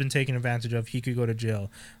brother's been taken advantage of, he could go to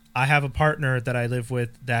jail. I have a partner that I live with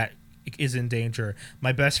that is in danger.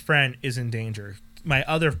 My best friend is in danger. My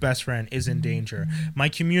other best friend is in danger. My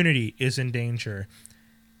community is in danger.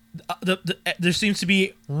 There seems to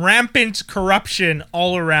be rampant corruption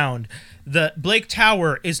all around. The Blake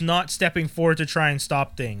Tower is not stepping forward to try and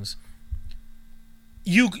stop things.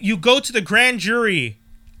 You go to the grand jury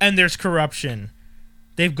and there's corruption.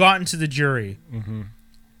 They've gotten to the jury.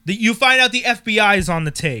 You find out the FBI is on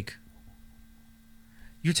the take.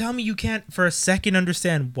 You're telling me you can't for a second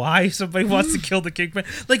understand why somebody wants to kill the Kingpin?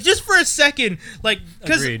 Like, just for a second. Like,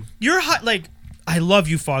 because you're hot. Like, I love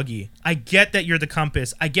you, Foggy. I get that you're the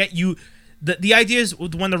compass. I get you. The idea is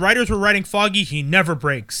when the writers were writing Foggy, he never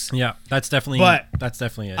breaks. Yeah, that's definitely it.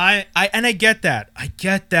 I get that.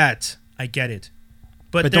 I get it.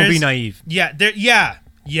 But don't be naive. Yeah.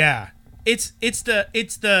 It's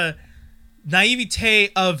the naivete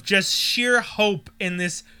of just sheer hope in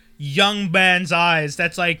this young man's eyes.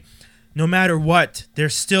 That's like, no matter what,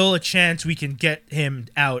 there's still a chance we can get him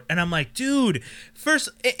out. And I'm like, dude, first,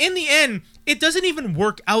 in the end, it doesn't even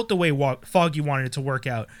work out the way Foggy wanted it to work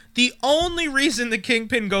out. The only reason the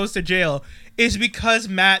Kingpin goes to jail is because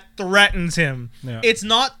Matt threatens him. Yeah. It's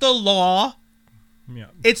not the law. Yeah.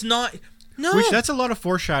 It's not... No. Which, that's a lot of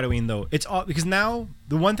foreshadowing, though. It's all because now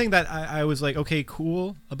the one thing that I was like, okay,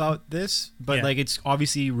 cool about this, but like it's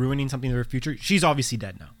obviously ruining something in her future. She's obviously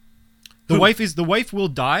dead now. The wife will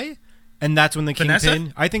die, and that's when the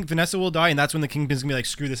Kingpin. I think Vanessa will die, and that's when the Kingpin's gonna be like,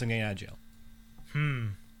 screw this, I'm getting out of jail.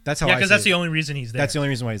 That's how. Because that's the only reason he's there. That's the only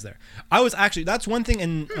reason why he's there. That's one thing,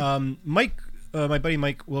 and Mike. My buddy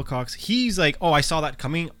Mike Wilcox, he's like, oh, I saw that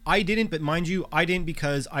coming. I didn't, but mind you, I didn't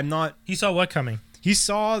because I'm not. He saw what coming? He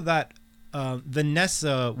saw that.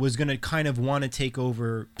 Vanessa was going to kind of want to take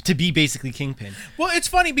over to be basically Kingpin. Well, it's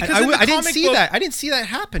funny because I didn't see that. I didn't see that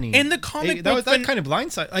happening. In the comic book, that kind of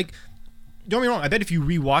blindside. Like, don't get me wrong. I bet if you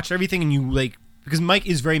rewatched everything and you like, because Mike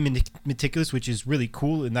is very meticulous, which is really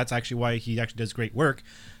cool, and that's actually why he actually does great work,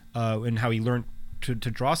 and how he learned to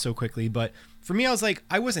draw so quickly. But for me, I was like,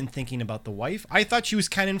 I wasn't thinking about the wife. I thought she was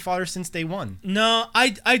cannon fodder since day one. No,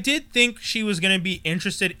 I did think she was going to be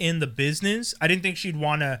interested in the business. I didn't think she'd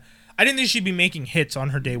be making hits on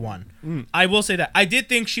her day one. I will say that. I did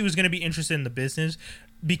think she was going to be interested in the business,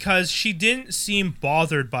 because she didn't seem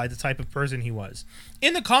bothered by the type of person he was.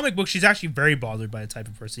 In the comic book, she's actually very bothered by the type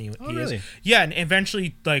of person he really? is. Yeah, and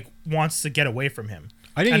eventually like wants to get away from him.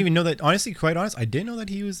 I didn't even know that. Honestly, quite honest, I didn't know that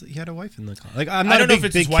he had a wife in the comic. Like, I'm not I don't know big, if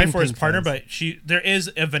it's big his wife or his Kingpin partner, fans. but there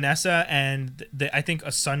is a Vanessa and I think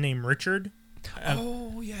a son named Richard.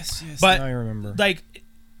 Oh yes. But Now I remember. like,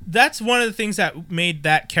 that's one of the things that made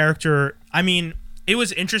that character. I mean, it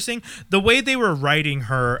was interesting the way they were writing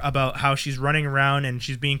her about how she's running around and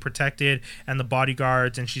she's being protected and the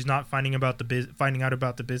bodyguards and she's not finding out about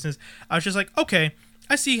the business. I was just like, okay,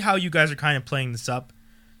 I see how you guys are kind of playing this up.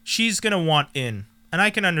 She's gonna want in. And I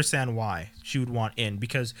can understand why she would want in,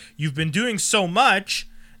 because you've been doing so much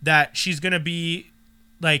that she's going to be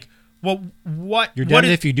like, well, what? You're damned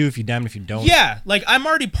if you do, if you damned if you don't. Yeah, like, I'm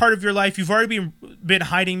already part of your life. You've already been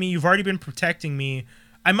hiding me. You've already been protecting me.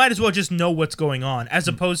 I might as well just know what's going on, as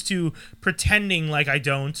opposed to pretending like I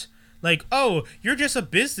don't. Like, oh, you're just a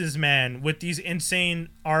businessman with these insane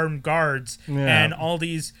armed guards and all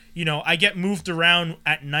these, I get moved around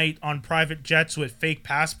at night on private jets with fake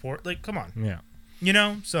passport. Like, come on. Yeah.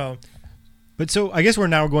 So. But so I guess we're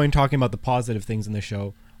now talking about the positive things in the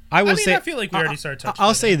show. I feel like we already started touching.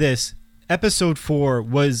 I'll say this: episode 4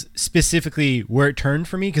 was specifically where it turned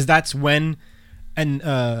for me, because that's when, and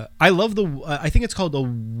I love I think it's called a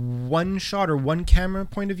one shot or one camera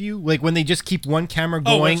point of view. Like when they just keep one camera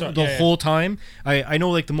going whole time. I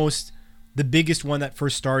know like the biggest one that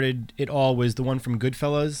first started it all was the one from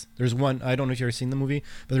Goodfellas. There's one, I don't know if you've ever seen the movie,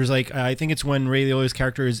 but there's like, I think it's when Ray Liotta's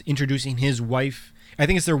character is introducing his wife. I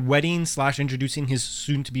think it's their wedding / introducing his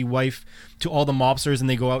soon-to-be wife to all the mobsters, and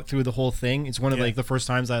they go out through the whole thing. It's one of like the first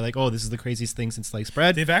times I like, oh, this is the craziest thing since sliced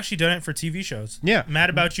bread. They've actually done it for TV shows. Yeah. Mad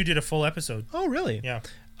About You did a full episode. Oh, really? Yeah.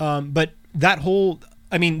 But that whole...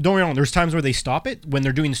 I mean, don't get me wrong, there's times where they stop it when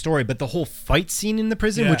they're doing the story, but the whole fight scene in the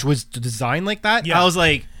prison, which was designed like that, I was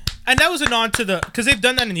like... And that was a nod to because they've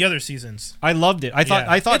done that in the other seasons. I loved it.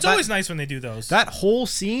 I thought it's always nice when they do those. That whole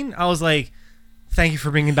scene, I was like, thank you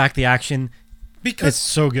for bringing back the action. Because it's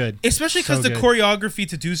so good. Especially because the choreography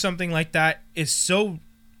to do something like that is so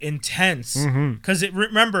intense. Because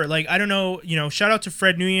remember, like, I don't know, shout out to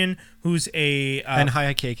Fred Nguyen, who's and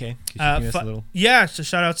hi KK. So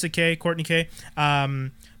shout out to Courtney K.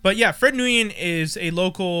 But yeah, Fred Nguyen is a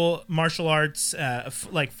local martial arts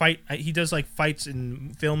fight. He does like fights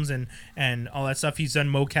in films and all that stuff. He's done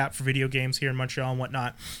mocap for video games here in Montreal and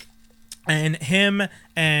whatnot. And him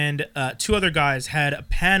and 2 other guys had a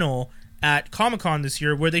panel at Comic-Con this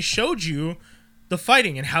year where they showed you the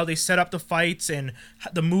fighting and how they set up the fights and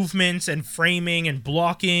the movements and framing and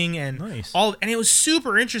blocking and all, and it was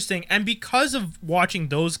super interesting. And because of watching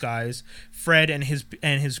those guys, Fred and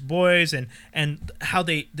his boys, and how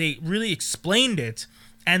they really explained it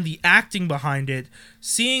and the acting behind it,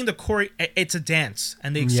 seeing the it's a dance,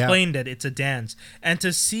 and they explained it, it's a dance, and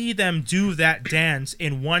to see them do that dance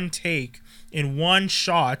in one take, in one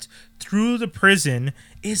shot through the prison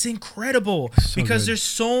is incredible, because there's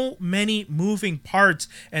so many moving parts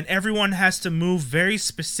and everyone has to move very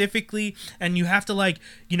specifically, and you have to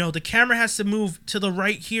the camera has to move to the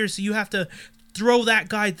right here, so you have to throw that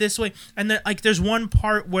guy this way, and then there's one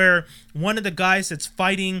part where one of the guys that's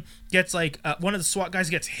fighting gets one of the SWAT guys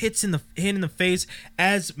gets hit in the face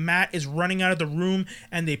as Matt is running out of the room,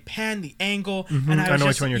 and they pan the angle, and I know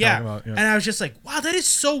which one you're talking about. Yeah. And I was just like, wow, that is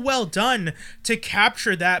so well done to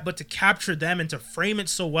capture that, but to capture them and to frame it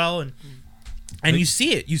so well, and you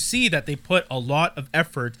see that they put a lot of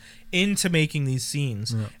effort into making these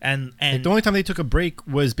scenes, and the only time they took a break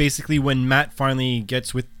was basically when Matt finally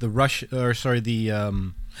gets with the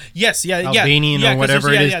Albanian or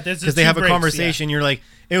whatever it is, because they have a conversation. You're like,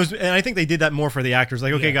 it was, and I think they did that more for the actors.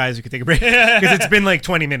 Like, okay, guys, you can take a break because it's been like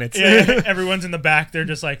 20 minutes. Everyone's in the back; they're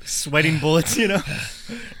just like sweating bullets, But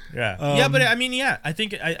I mean, I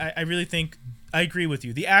think I really think. I agree with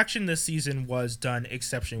you. The action this season was done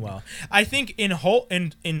exceptionally well. I think in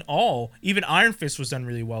all, even Iron Fist was done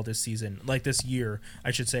really well this season, like this year,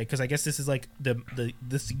 I should say, because I guess this is like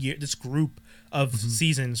this group of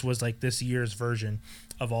seasons was like this year's version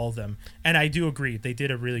of all of them. And I do agree, they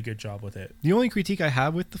did a really good job with it. The only critique I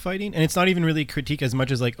have with the fighting, and it's not even really a critique as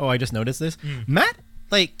much as like, oh, I just noticed this. Matt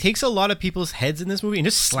takes a lot of people's heads in this movie and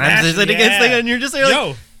just slams it against thing, and you're just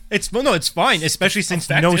like, it's fine, especially since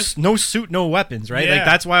no suit, no weapons, right? Like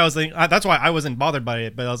that's why I was like, that's why I wasn't bothered by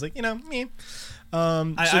it. But I was like, me.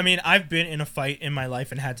 I mean, I've been in a fight in my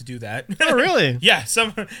life and had to do that. Oh, really?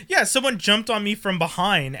 Someone jumped on me from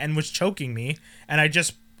behind and was choking me, and I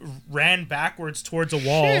just ran backwards towards a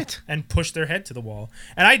wall Shit. and pushed their head to the wall.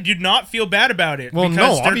 And I did not feel bad about it Well, because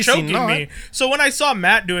no, they're obviously choking not. me. So when I saw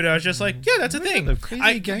Matt do it, I was just like, yeah, that's a thing. the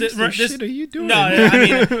crazy gangster shit are you doing? No, I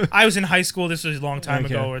mean, I was in high school. This was a long time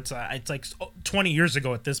Okay. ago. It's like 20 years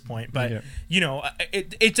ago at this point. But, Yeah. you know,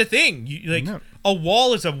 it's a thing. Like, No. a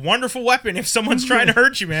wall is a wonderful weapon if someone's trying to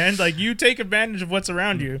hurt you, man. Like, you take advantage of what's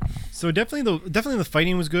around you. So definitely the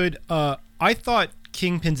fighting was good. I thought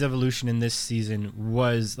Kingpin's evolution in this season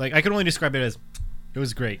was like I could only describe it as it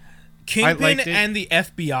was great. Kingpin liked it. and the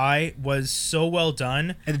FBI was so well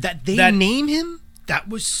done. And that they That- name him, that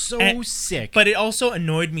was so And- sick. But it also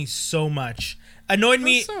annoyed me so much. Annoyed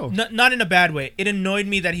me, so? not in a bad way. It annoyed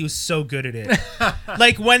me that he was so good at it.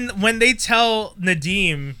 Like when they tell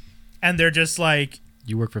Nadeem, and they're just like,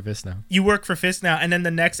 you work for Fist now. "You work for Fist now," and then the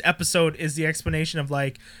next episode is the explanation of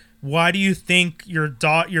like, why do you think your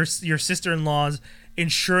sister-in-law's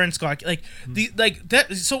insurance got like that?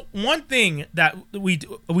 So one thing that we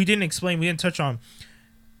didn't explain, we didn't touch on,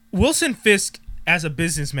 Wilson Fisk as a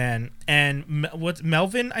businessman, and what's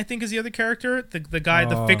Melvin, I think, is the other character, the guy,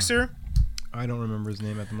 the fixer. I don't remember his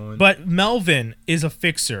name at the moment. But Melvin is a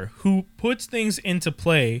fixer who puts things into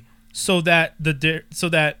play so that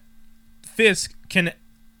Fisk can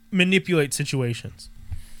manipulate situations.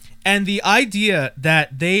 And the idea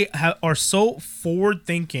that they are so forward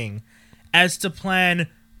thinking as to plan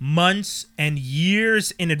months and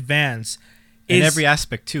years in advance in is every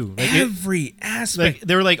aspect too. Like every aspect. like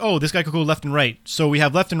they were like, oh, this guy could go left and right. So we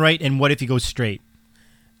have left and right, and what if he goes straight?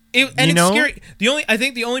 And you it's know? scary. I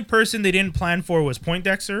think the only person they didn't plan for was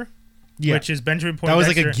Poindexter, Yeah. which is Benjamin That Poindexter.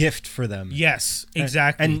 was like a gift for them. Yes,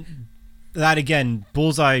 exactly. And that again,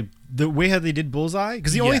 Bullseye, the way how they did Bullseye,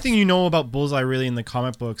 because the only Yes. thing you know about Bullseye really in the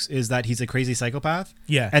comic books is that he's a crazy psychopath.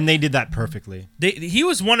 Yeah. And they did that perfectly. He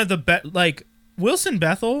was one of the like Wilson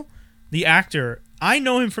Bethel, the actor. I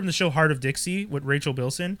know him from the show Heart of Dixie with Rachel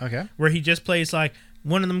Bilson. Okay. Where he just plays like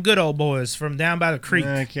one of them good old boys from down by the creek.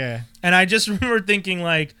 Okay. And I just remember thinking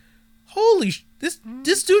like, holy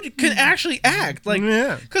this dude can actually act. Like,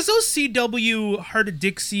 Yeah. because those CW Heart of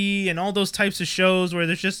Dixie and all those types of shows where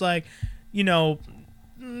there's just like, you know,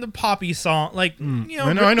 the poppy song, like, you know,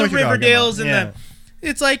 I know the what you're talking Riverdales about. and Yeah. the.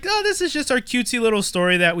 It's like, oh, this is just our cutesy little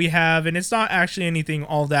story that we have, and it's not actually anything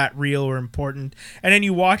all that real or important. And then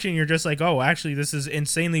you watch it, and you're just like, oh, actually, this is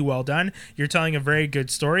insanely well done. You're telling a very good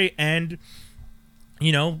story, and,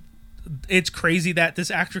 you know, it's crazy that this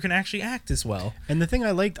actor can actually act as well. And the thing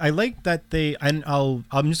I liked that they, and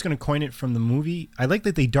I'm just gonna coin it from the movie. I like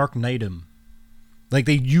that they Dark Knight him, like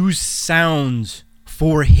they use sounds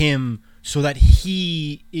for him so that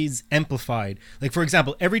he is amplified. Like for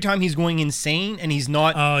example, every time he's going insane and he's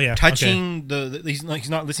not touching he's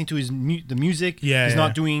not listening to the music. He's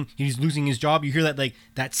not doing. He's losing his job. You hear that like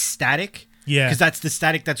that static. Yeah, because that's the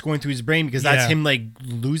static that's going through his brain because that's him like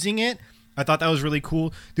losing it. I thought that was really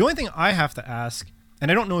cool. The only thing I have to ask, and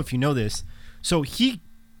I don't know if you know this, so he,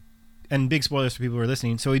 and big spoilers for people who are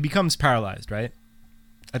listening, so he becomes paralyzed, right?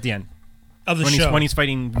 At the end. Of the when show. when he's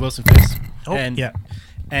fighting Wilson Fisk. Oh, yeah.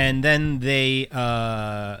 And then they,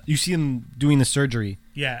 you see him doing the surgery.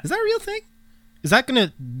 Yeah. Is that a real thing? Is that going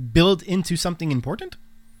to build into something important?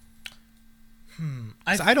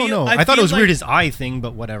 I don't know. I thought it was weird his eye thing,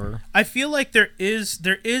 but whatever. I feel like there is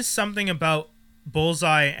something about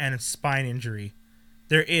Bullseye and a spine injury.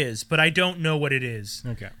 There is, but I don't know what it is.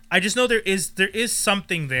 Okay. I just know there is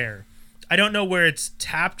something there. I don't know where it's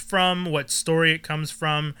tapped from, what story it comes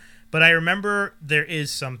from, but I remember there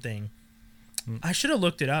is something. I should have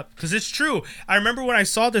looked it up because it's true. I remember when I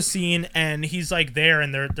saw the scene and he's like there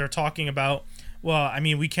and they're talking about, well, I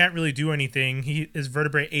mean, we can't really do anything. His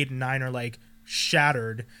vertebrae 8 and 9 are like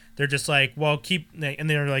shattered. They're just like, well, and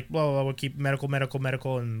they're like, well, we'll keep medical,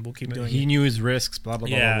 and we'll keep doing it. He knew his risks, blah, blah,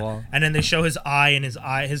 blah, blah, blah. And then they show his eye and his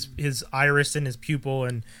iris and his pupil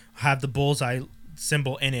and have the bullseye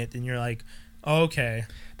symbol in it. And you're like, oh, okay.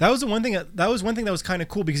 That was one thing that was kind of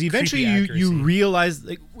cool because eventually you realize,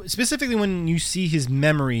 like, specifically when you see his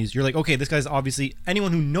memories, you're like, okay, this guy's obviously,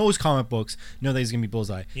 anyone who knows comic books know that he's gonna be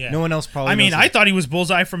Bullseye. Yeah. No one else probably. I mean, knows I thought he was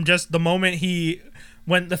Bullseye from just the moment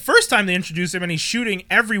when the first time they introduced him and he's shooting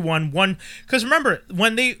everyone because remember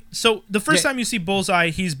the first time you see Bullseye,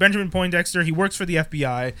 he's Benjamin Poindexter. He works for the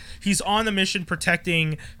FBI. He's on the mission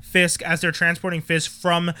protecting Fisk as they're transporting Fisk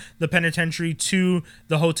from the penitentiary to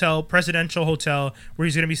the presidential hotel where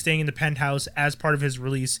he's going to be staying in the penthouse as part of his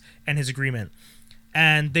release and his agreement.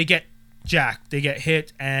 And they get jacked. They get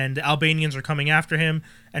hit and the Albanians are coming after him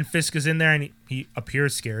and Fisk is in there and he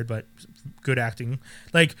appears scared, but good acting.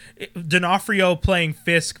 Like D'Onofrio playing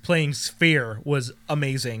Fisk playing Sphere was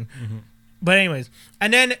amazing. Mm-hmm. But anyways,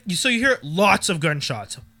 and then you hear lots of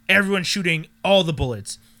gunshots, everyone's shooting all the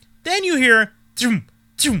bullets. Then you hear toom,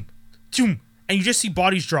 toom, toom, and you just see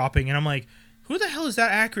bodies dropping, and I'm like, who the hell is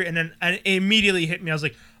that accurate? And then it immediately hit me. I was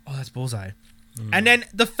like, oh, that's Bullseye. And then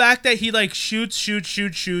the fact that he like shoots,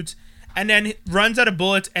 and then runs out of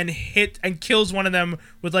bullets and kills one of them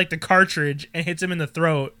with like the cartridge and hits him in the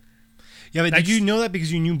throat. Yeah, but did you know that because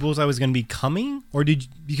you knew Bullseye was going to be coming, or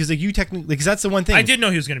because like you technically, because that's the one thing I did know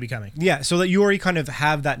he was going to be coming. Yeah, so that you already kind of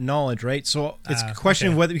have that knowledge, right? So it's a question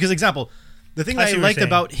of whether, because example, the thing that I liked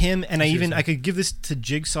about him, and I could give this to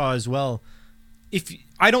Jigsaw as well. If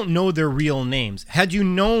I don't know their real names, had you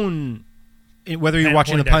known whether you're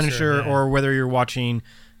watching The Punisher or whether you're watching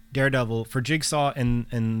Daredevil, for Jigsaw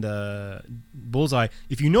and Bullseye,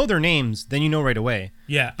 if you know their names, then you know right away.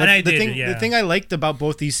 Yeah, but the thing I liked about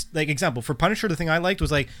both these, like example for Punisher, the thing I liked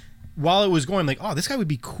was like, while it was going like, oh, this guy would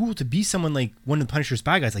be cool to be someone like one of the Punisher's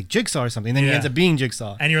bad guys, like Jigsaw or something. And then he ends up being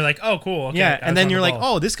Jigsaw, and you're like, oh, cool. Okay, yeah, and then you're like,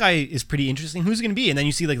 oh, this guy is pretty interesting. Who's it going to be? And then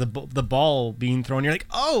you see like the ball being thrown. You're like,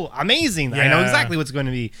 oh, amazing! Yeah. I know exactly what's going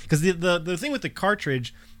to be, because the thing with the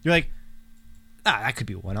cartridge, you're like, that could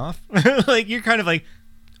be a one-off. Like you're kind of like,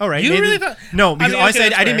 all right. You really thought? No, because I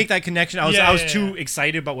said I didn't make that connection. I was too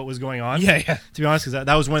excited about what was going on. Yeah. To be honest, because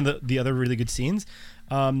that was one of the other really good scenes.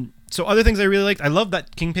 So other things I really liked. I love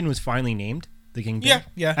that Kingpin was finally named the Kingpin.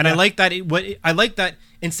 Yeah. And I like that. I like that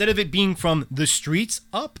instead of it being from the streets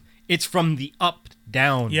up, it's from the up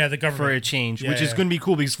down. Yeah, the government for a change, which is going to be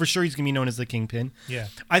cool because for sure he's going to be known as the Kingpin. Yeah.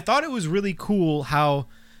 I thought it was really cool how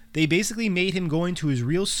they basically made him go into his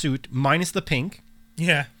real suit minus the pink.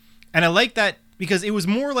 Yeah. And I like that. Because it was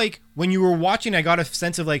more like when you were watching, I got a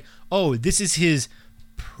sense of like, oh, this is his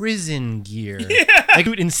prison gear. Yeah. Like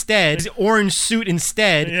instead, his orange suit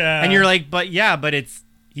instead. Yeah. And you're like, but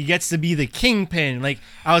he gets to be the Kingpin. Like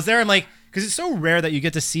I was there, I'm like, because it's so rare that you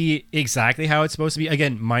get to see exactly how it's supposed to be.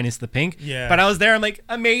 Again, minus the pink. Yeah. But I was there, I'm like,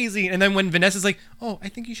 amazing. And then when Vanessa's like, oh, I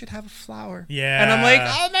think you should have a flower. Yeah. And I'm like,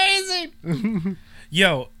 amazing.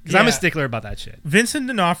 Yo. Because I'm a stickler about that shit. Vincent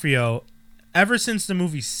D'Onofrio, ever since the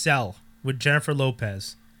movie Cell with Jennifer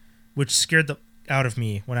Lopez, which scared the out of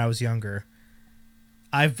me when I was younger,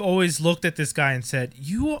 I've always looked at this guy and said,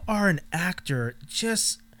 you are an actor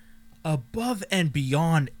just above and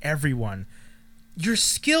beyond everyone. You're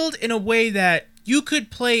skilled in a way that you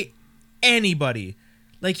could play anybody.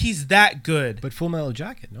 Like, he's that good. But Full Metal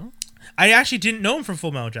Jacket, no? I actually didn't know him from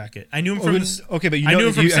Full Metal Jacket. I knew him from... Okay, but you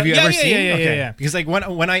know, have you ever seen? Yeah. Because like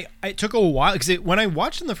when I it took a while, because when I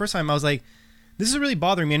watched him the first time, I was like, this is really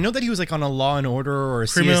bothering me. I know that he was like on a Law and Order or a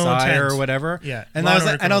Criminal CSI Intent. or whatever. Yeah. And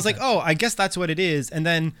I was like, oh, I guess that's what it is. And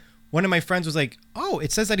then one of my friends was like, oh,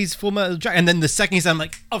 it says that he's Full Metal Jacket. And then the second he said, I'm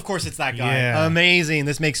like, of course it's that guy. Yeah. Amazing.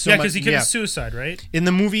 This makes so much. Yeah, because he committed suicide, right? In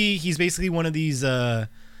the movie, he's basically one of these like,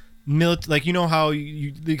 you know how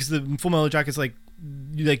because the Full Metal Jacket's like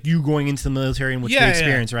you going into the military and what's the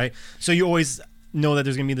experience, right? So you always know that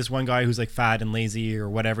there's gonna be this one guy who's like fat and lazy or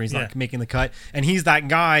whatever. He's not making the cut, and he's that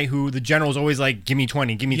guy who the general's always like, give me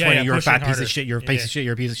 20, you're a fat piece of shit, you're a piece of shit,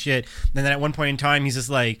 you're a piece of shit. And then at one point in time, he's just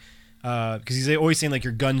like, because he's always saying like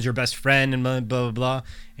your gun's your best friend and blah blah blah,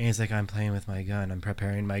 and he's like, I'm playing with my gun, I'm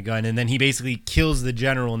preparing my gun, and then he basically kills the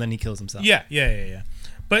general and then he kills himself. Yeah.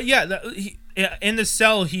 But in the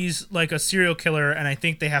Cell, he's like a serial killer, and I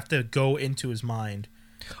think they have to go into his mind.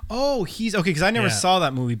 Oh, he's okay, because I never saw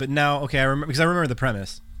that movie, but now I remember the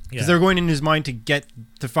premise, because they're going into his mind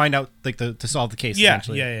to find out like to solve the case.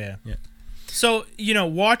 Essentially. Yeah. So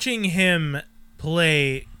watching him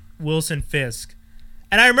play Wilson Fisk,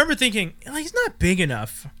 and I remember thinking, he's not big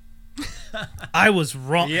enough. I was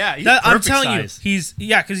wrong. Yeah, I'm telling size.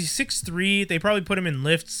 You, because he's 6'3". They probably put him in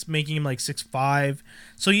lifts, making him like 6'5".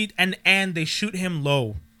 So and they shoot him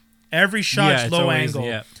low. Every shot's low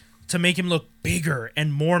angle to make him look bigger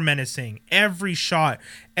and more menacing. Every shot,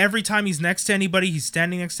 every time he's next to anybody, he's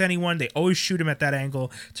standing next to anyone, they always shoot him at that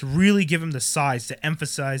angle to really give him the size, to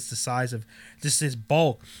emphasize the size of just his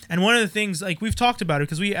bulk. And one of the things, like we've talked about it,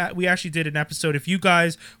 because we actually did an episode. If you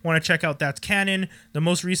guys want to check out That's Canon, the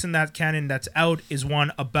most recent That's Canon that's out is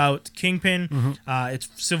one about Kingpin. Mm-hmm. It's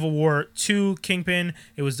Civil War II Kingpin.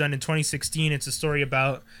 It was done in 2016. It's a story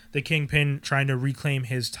about the Kingpin trying to reclaim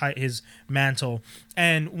his mantle.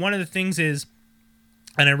 And one of the things is,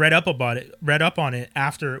 and I read up on it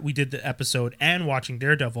after we did the episode and watching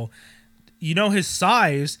Daredevil. His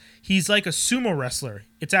size, he's like a sumo wrestler.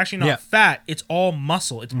 It's actually not fat. It's all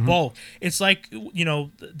muscle. It's bulk. It's like,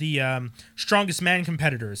 the Strongest Man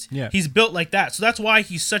competitors. Yeah. He's built like that. So that's why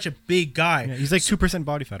he's such a big guy. Yeah, he's like 2%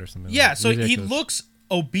 body fat or something. Yeah, so he looks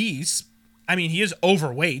obese. I mean, he is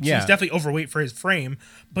overweight. Yeah. So he's definitely overweight for his frame,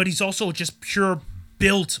 but he's also just pure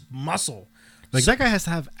built muscle. Like, that guy has to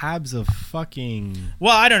have abs of fucking...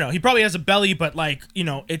 Well, I don't know. He probably has a belly, but, like, you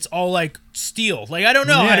know, it's all, like, steel. Like, I don't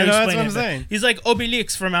know how to explain that's what it. I'm saying. He's like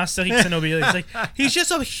Obelix from Asterix and Obelix. Like, he's just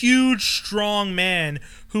a huge, strong man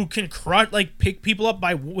who can pick people up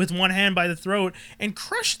with one hand by the throat and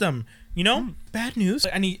crush them. You know, bad news,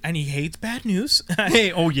 and he hates bad news.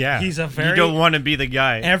 Hey, oh yeah, he's a very. You don't want to be the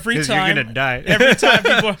guy Every time you're gonna die. Every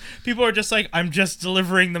time people are just like, I'm just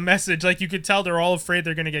delivering the message. Like, you could tell they're all afraid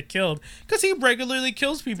they're gonna get killed because he regularly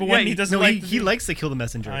kills people when he doesn't like. He likes to kill the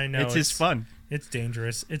messenger. I know, it's his fun. It's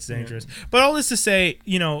dangerous. It's dangerous. But all this to say,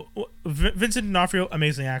 you know, Vincent D'Onofrio,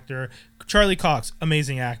 amazing actor. Charlie Cox,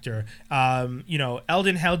 amazing actor. You know,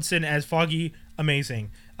 Eldon Hudson as Foggy,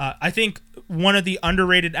 amazing. I think one of the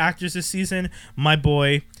underrated actors this season, my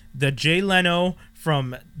boy, the Jay Leno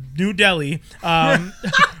from New Delhi,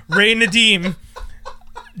 Ray Nadeem,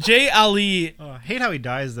 Jay Ali. Hate how he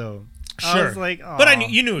dies though. Sure, I was like, but I knew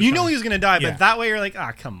you knew he was gonna die, Yeah. but that way you're like,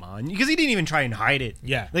 come on, because he didn't even try and hide it.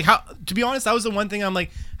 Yeah. Like, how? To be honest, that was the one thing I'm like,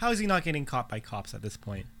 how is he not getting caught by cops at this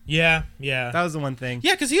point? Yeah. That was the one thing.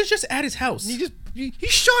 Yeah, because he was just at his house. He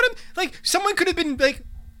shot him. Like, someone could have been like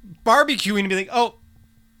barbecuing and be like, oh.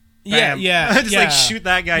 Bam. Just like shoot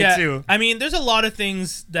that guy too. I mean, there's a lot of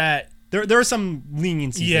things that there are some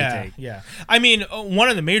leniencies they take. Yeah. I mean, one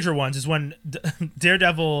of the major ones is when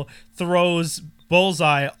Daredevil throws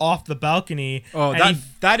Bullseye off the balcony. Oh,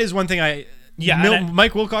 that is one thing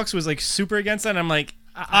Mike Wilcox was like super against that, and I'm like,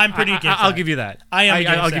 I'm pretty against that. I'll give you that.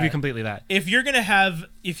 I'll give you completely that. If you're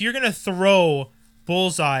gonna throw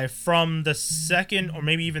Bullseye from the second or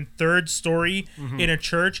maybe even third story in a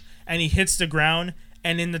church, and he hits the ground,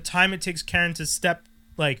 and in the time it takes Karen to step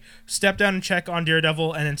down and check on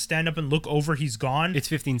Daredevil and then stand up and look over, he's gone. It's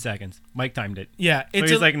 15 seconds. Mike timed it. Yeah,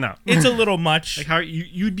 he's like, no. It's a little much. Like, how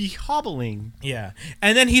you'd be hobbling. Yeah,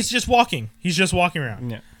 and then he's just walking. He's just walking around.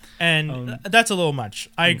 Yeah. And that's a little much.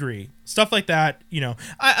 I agree. Stuff like that, you know.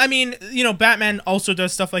 I mean, you know, Batman also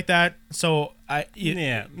does stuff like that. So you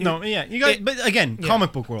guys. But again,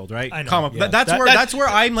 comic book world, right? I know. That's where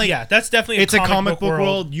I'm like. Yeah, that's definitely. It's a comic book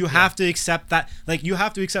world. You have to accept that. Like, you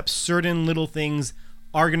have to accept certain little things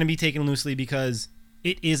are going to be taken loosely because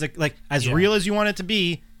it is as real as you want it to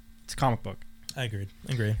be. It's a comic book. I agreed.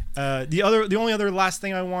 The only other last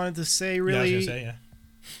thing I wanted to say, really, yeah.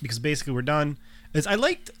 because basically we're done, is I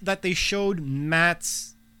liked that they showed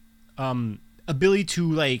Matt's ability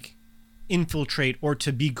to like infiltrate or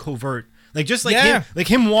to be covert, like just like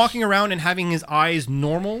him walking around and having his eyes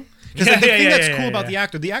normal. Because the thing that's cool about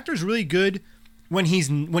the actor's really good when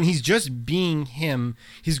he's just being him.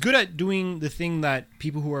 He's good at doing the thing that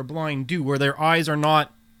people who are blind do, where their eyes are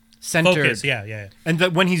not centered. Focus, yeah. And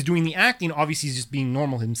that when he's doing the acting, obviously he's just being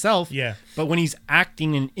normal himself. Yeah. But when he's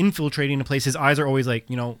acting and infiltrating a place, his eyes are always like,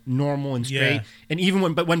 you know, normal and straight. Yeah. And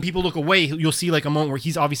even when people look away, you'll see like a moment where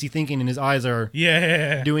he's obviously thinking and his eyes are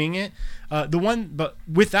doing it. But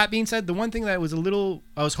with that being said, the one thing that was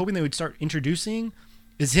I was hoping they would start introducing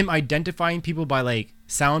is him identifying people by like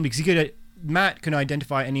sound, because Matt can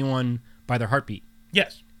identify anyone by their heartbeat.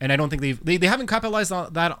 Yes. And I don't think they haven't capitalized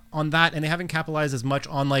on that, and they haven't capitalized as much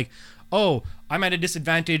on like, oh, I'm at a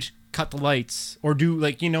disadvantage, cut the lights, or do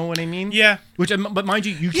like, you know what I mean? Yeah. But mind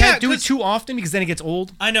you, can't do it too often because then it gets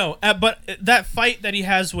old. I know, but that fight that he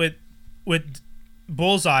has with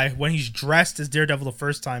Bullseye when he's dressed as Daredevil the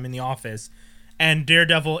first time in the office, and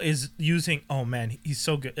Daredevil is using, oh man, he's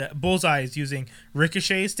so good. Bullseye is using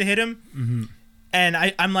ricochets to hit him. Mm-hmm.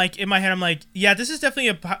 And I'm like, in my head, I'm like, yeah, this is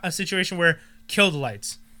definitely a situation where kill the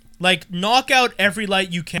lights. Like, knock out every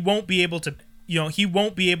light you can. He won't be able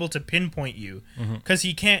to pinpoint you because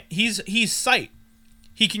he can't. He's sight.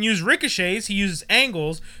 He can use ricochets. He uses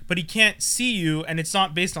angles, but he can't see you, and it's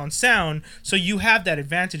not based on sound. So you have that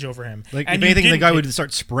advantage over him. Like, if anything, the guy would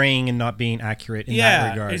start spraying and not being accurate in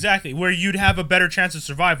that regard. Yeah, exactly. Where you'd have a better chance of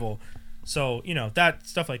survival. So, you know, that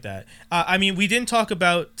stuff like that. I mean, we didn't talk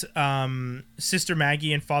about Sister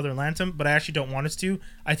Maggie and Father Lantom, but I actually don't want us to.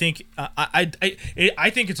 I think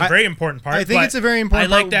I think it's a very important part. I think it's a very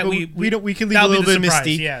important part. I like that we can leave a little bit of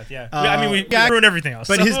mystique. Yeah. I mean, we ruined everything else.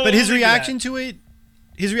 But his reaction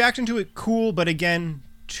to it, cool. But again,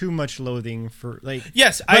 too much loathing for like.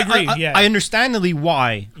 Yes, I agree. I understandably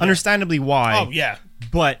why. Oh yeah.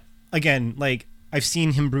 But again, like, I've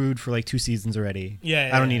seen him brood for like 2 seasons already. Yeah,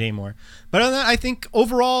 I don't need any more. But other than that, I think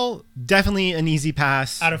overall, definitely an easy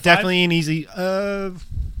pass. Out of 5? Definitely an easy.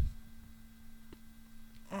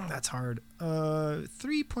 That's hard.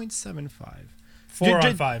 3.75. 4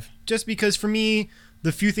 on 5. Just because for me,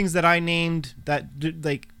 the few things that I named that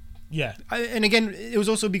like. Yeah. And again, it was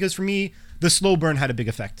also because for me, the slow burn had a big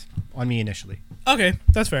effect on me initially. Okay,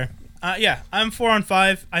 that's fair. Yeah, I'm 4 on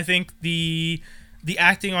 5. I think the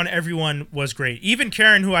acting on everyone was great. Even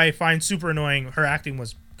Karen, who I find super annoying, her acting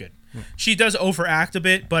was good. She does overact a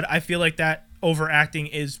bit, but I feel like that overacting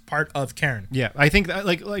is part of Karen. Yeah, I think that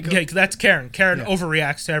yeah, that's Karen. Karen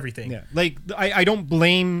overreacts to everything. Yeah, like I don't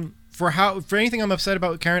blame for anything I'm upset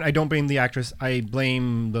about Karen. I don't blame the actress. I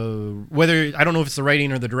blame I don't know if it's the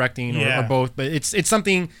writing or the directing or both, but it's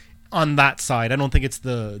something on that side. I don't think it's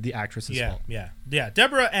the actress's fault. Yeah.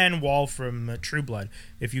 Deborah Ann Wall from True Blood.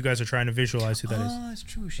 If you guys are trying to visualize who that is. Oh, that's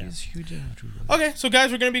true. She's huge in True Blood. Okay, so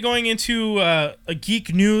guys, we're going to be going into a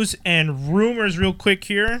geek news and rumors real quick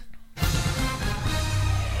here.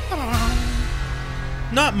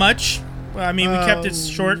 Not much. I mean, we kept it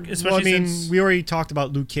short, especially since we already talked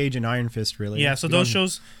about Luke Cage and Iron Fist, really. Yeah, so those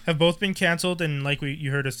shows have both been canceled, and like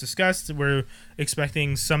you heard us discuss, we're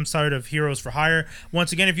expecting some sort of Heroes for Hire.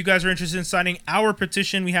 Once again, if you guys are interested in signing our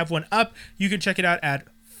petition, we have one up. You can check it out at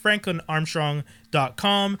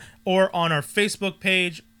franklinarmstrong.com or on our Facebook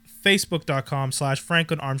page,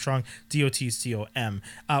 facebook.com/franklinarmstrong, DOTCOM.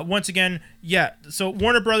 Once again, so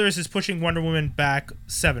Warner Brothers is pushing Wonder Woman back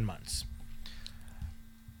 7 months.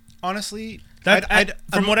 Honestly,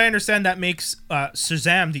 from what I understand, that makes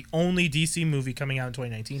Shazam the only DC movie coming out in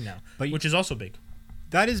 2019 now, which is also big.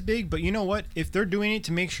 That is big, but you know what? If they're doing it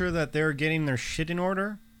to make sure that they're getting their shit in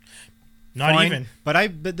order, not even.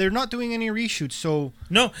 But they're not doing any reshoots, so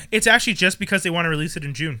no, it's actually just because they want to release it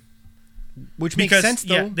in June, which makes sense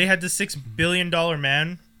though. Yeah, they had the $6 billion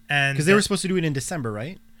man, and because they were supposed to do it in December,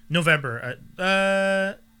 right? November.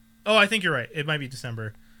 I think you're right. It might be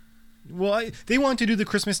December. Well, they wanted to do the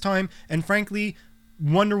Christmas time, and frankly,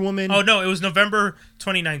 Wonder Woman... Oh, no, it was November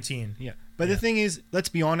 2019. Yeah. But the thing is, let's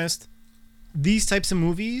be honest, these types of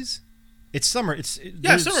movies, it's summer. It's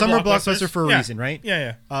summer blockbuster for a reason, right?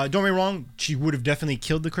 Yeah. Don't get me wrong, she would have definitely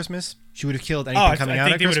killed the Christmas. She would have killed anything coming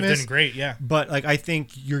out of Christmas. I think they would have done great, yeah. But I think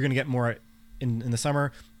you're going to get more in the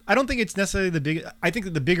summer. I don't think it's necessarily the big... I think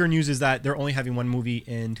that the bigger news is that they're only having one movie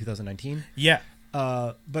in 2019. Yeah.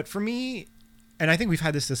 But for me... And I think we've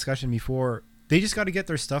had this discussion before. They just got to get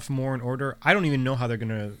their stuff more in order. I don't even know how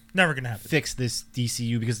they're never gonna fix this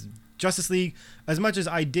DCU, because Justice League, as much as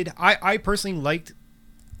I personally liked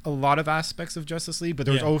a lot of aspects of Justice League, but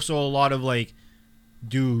there was also a lot of like,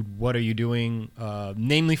 dude, what are you doing?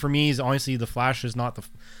 Namely for me is honestly the Flash is not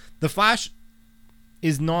the Flash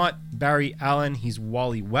is not Barry Allen. He's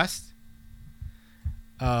Wally West.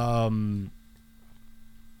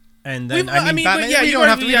 And then Batman. We don't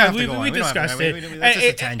have to go on. We discussed it. That's just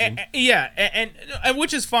a tangent. And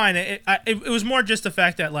which is fine. It was more just the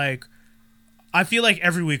fact that like I feel like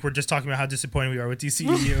every week we're just talking about how disappointed we are with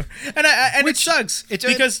DCEU, and it sucks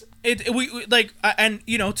because we like and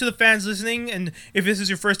you know, to the fans listening, and if this is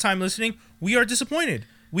your first time listening, we are disappointed.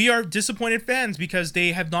 We are disappointed fans because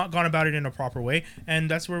they have not gone about it in a proper way, and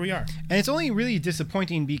that's where we are. And it's only really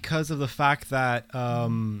disappointing because of the fact that I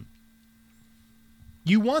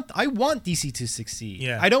want DC to succeed.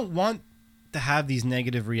 Yeah. I don't want to have these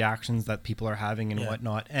negative reactions that people are having and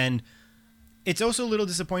whatnot. And it's also a little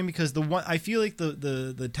disappointing because I feel like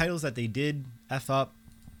the titles that they did F up,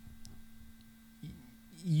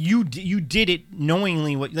 you did it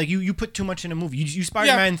knowingly. You put too much in a movie. You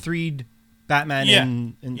Spider-Man 3'd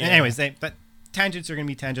Batman anyways, but tangents are gonna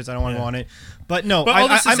be tangents. I don't want to go on it, but no,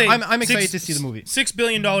 I'm excited to see the movie. $6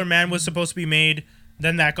 billion man was supposed to be made,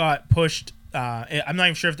 then that got pushed. I'm not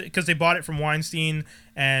even sure if because they bought it from Weinstein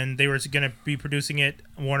and they were going to be producing it.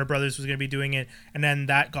 Warner Brothers was going to be doing it, and then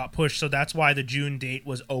that got pushed. So that's why the June date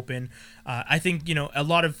was open. I think a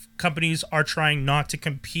lot of companies are trying not to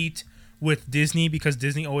compete with Disney because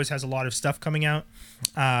Disney always has a lot of stuff coming out.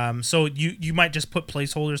 So you might just put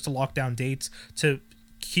placeholders to lock down dates to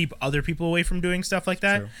keep other people away from doing stuff like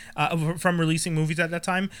that, from releasing movies at that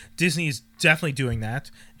time. Disney is definitely doing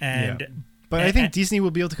that, and. Yeah. But I think Disney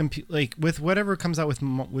will be able to compete with whatever comes out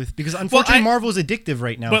with because unfortunately Marvel is addictive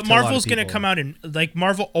right now. But Marvel's going to come out in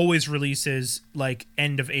Marvel always releases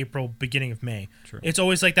end of April, beginning of May. True. It's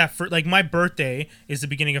always like that for my birthday is the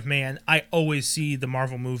beginning of May, and I always see the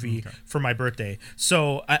Marvel movie for my birthday.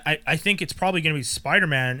 So I think it's probably going to be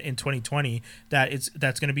Spider-Man in 2020 that's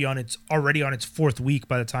going to be already on its fourth week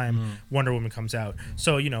by the time Wonder Woman comes out.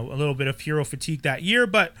 So a little bit of hero fatigue that year,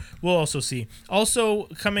 but we'll also see. Also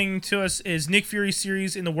coming to us is Nick Fury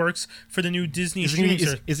series in the works for the new Disney streaming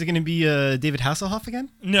service. Is it going to be David Hasselhoff again?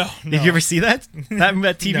 No. Did you ever see that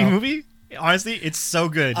TV movie? Honestly, it's so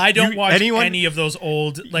good. I don't watch any of those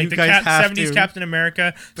old, like the 70s Captain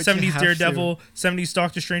America, 70s Daredevil, 70s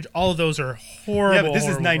Doctor Strange. All of those are horrible. Yeah, but this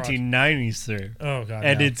is 1990s, sir. Oh god,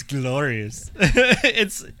 and it's glorious.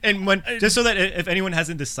 Just so that if anyone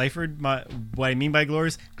hasn't deciphered what I mean by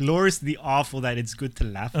glorious, the awful that it's good to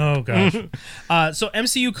laugh. Oh gosh. So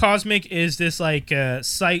MCU Cosmic is this like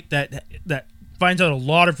site that finds out a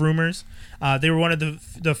lot of rumors. They were one of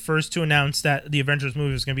the first to announce that the Avengers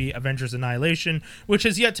movie was going to be Avengers Annihilation, which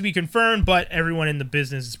has yet to be confirmed, but everyone in the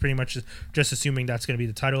business is pretty much just assuming that's going to be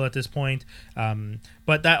the title at this point.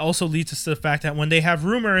 But that also leads us to the fact that when they have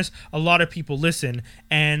rumors, a lot of people listen.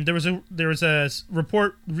 And there was a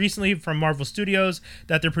report recently from Marvel Studios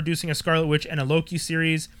that they're producing a Scarlet Witch and a Loki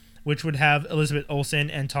series, which would have Elizabeth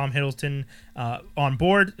Olsen and Tom Hiddleston on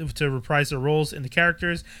board to reprise their roles in the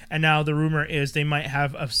characters. And now the rumor is they might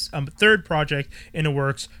have a third project in the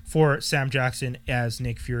works for Sam Jackson as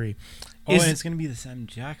Nick Fury. And it's going to be the Sam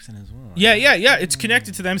Jackson as well. Yeah. It's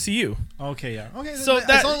connected to the MCU. Okay, yeah. Okay, so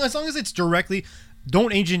as long as it's directly,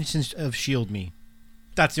 don't Agents of S.H.I.E.L.D. me.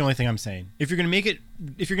 That's the only thing I'm saying. If you're gonna make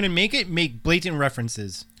it, make blatant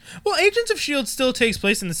references. Well, Agents of S.H.I.E.L.D. still takes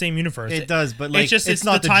place in the same universe. It does, but like it's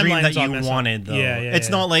not the dream that you wanted, though. Yeah. It's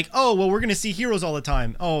not like, oh well, we're gonna see heroes all the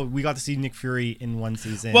time. Oh, we got to see Nick Fury in one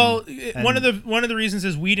season. Well, one of the reasons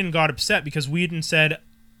is Whedon got upset because Whedon said,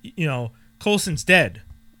 Coulson's dead,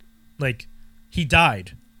 like he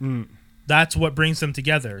died. That's what brings them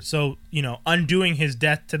together. So undoing his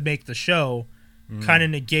death to make the show kind of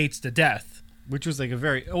negates the death. Which was like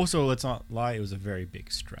let's not lie, it was a very big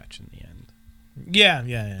stretch in the end.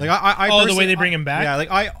 Yeah. Like I the way they bring him back? Yeah,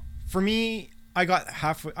 like for me, I got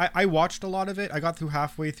halfway, I watched a lot of it. I got through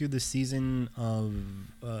halfway through the season of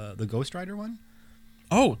the Ghost Rider one.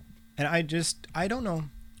 Oh. And I don't know.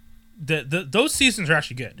 Those seasons are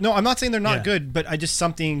actually good. No, I'm not saying they're not good, but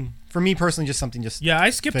for me personally, Yeah, I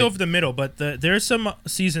skipped over the middle, but there's some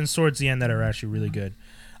seasons towards the end that are actually really good.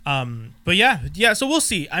 But yeah, so we'll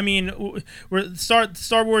see. I mean,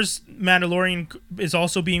 Star Wars Mandalorian is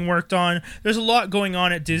also being worked on. There's a lot going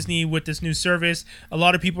on at Disney with this new service. A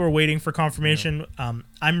lot of people are waiting for confirmation.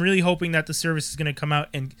 I'm really hoping that the service is going to come out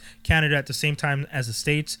in Canada at the same time as the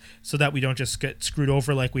States, so that we don't just get screwed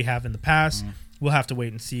over like we have in the past. We'll have to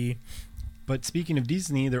wait and see. But speaking of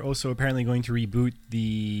Disney, they're also apparently going to reboot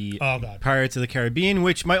the Pirates of the Caribbean,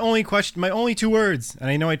 which my only 2 words, and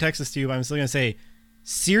I know I text this to you, but I'm still going to say,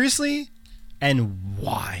 seriously? And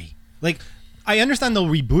why? Like, I understand they'll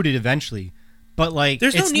reboot it eventually, but like,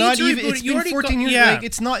 there's no need to reboot it. It's been 14 years. Yeah.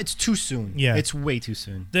 Like, it's too soon. Yeah, it's way too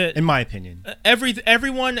soon, in my opinion.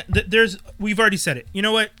 We've already said it. You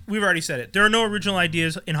know what? We've already said it. There are no original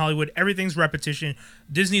ideas in Hollywood. Everything's repetition.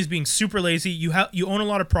 Disney's being super lazy. You own a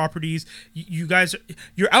lot of properties. You guys,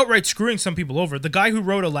 you're outright screwing some people over. The guy who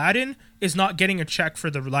wrote Aladdin is not getting a check for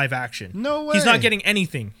the live action. No way. He's not getting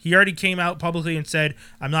anything. He already came out publicly and said,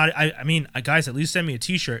 I mean, guys, at least send me a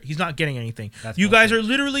t-shirt. He's not getting anything. You guys are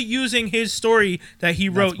literally using his story that he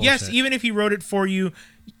wrote. Yes, even if he wrote it for you,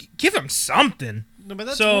 give him something. No, but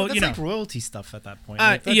that's like royalty stuff at that point.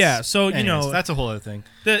 That's a whole other thing.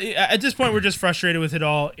 At this point, we're just frustrated with it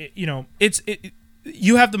all.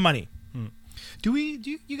 You have the money. Do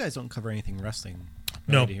you guys don't cover anything wrestling?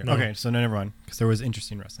 No. Okay, so never mind, because there was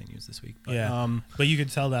interesting wrestling news this week. But, but you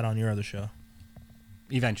could tell that on your other show.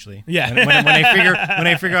 Eventually, yeah. When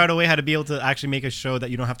I figure out a way how to be able to actually make a show that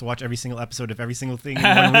you don't have to watch every single episode of every single thing in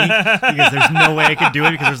 1 week, because there's no way I could do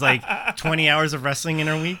it because there's like 20 hours of wrestling in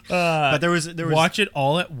a week. But there was watch it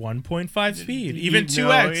all at 1.5 speed, even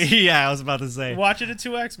 2x. Yeah, I was about to say watch it at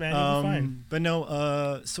 2x, man. You'll be fine. But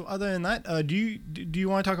no. So other than that, do you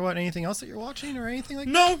want to talk about anything else that you're watching or anything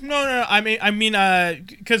like that? No. I mean,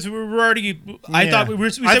 because we're already. I thought we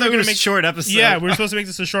said we were going to make short episode. Yeah, we were supposed to make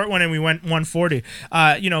this a short one, and we went 140.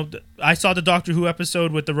 I saw the Doctor Who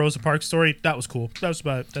episode with the Rosa Parks story. That was cool. That's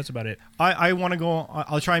about it. I want to go.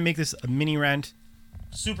 I'll try and make this a mini rant.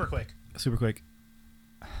 Super quick.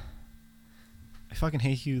 I fucking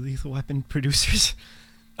hate you, Lethal Weapon producers.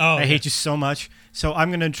 Oh, I hate you so much. So I'm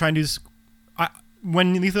gonna try and do this.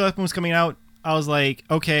 When Lethal Weapon was coming out, I was like,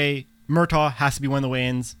 okay, Murtaugh has to be one of the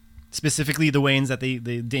Wayans, specifically the Wayans that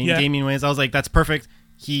Damian Wayans. I was like, that's perfect.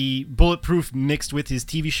 He Bulletproof mixed with his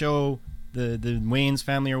TV show. The Wayans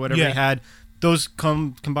family or whatever he had, those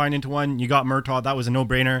combined into one. You got Murtaugh. That was a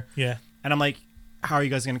no-brainer. Yeah. And I'm like, how are you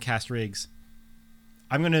guys going to cast Riggs?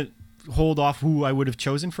 I'm going to hold off who I would have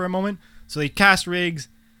chosen for a moment. So they cast Riggs.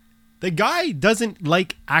 The guy doesn't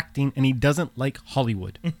like acting and he doesn't like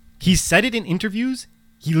Hollywood. He said it in interviews.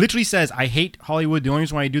 He literally says, I hate Hollywood. The only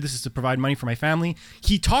reason why I do this is to provide money for my family.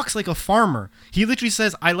 He talks like a farmer. He literally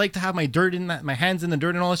says, I like to have my hands in the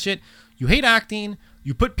dirt and all this shit. You hate acting.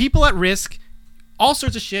 You put people at risk. All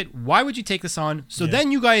sorts of shit. Why would you take this on? So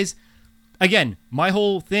then you guys, again, my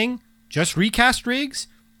whole thing, just recast Riggs.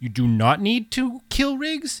 You do not need to kill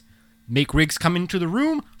Riggs. Make Riggs come into the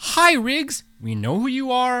room. Hi, Riggs. We know who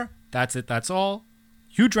you are. That's it. That's all.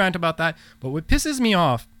 Huge rant about that. But what pisses me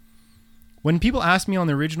off, when people asked me on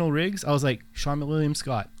the original Riggs, I was like, Sean William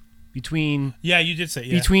Scott. Between you did say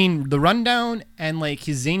between the rundown and like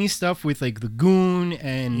his zany stuff with like the goon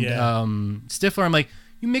and Stifler, I'm like,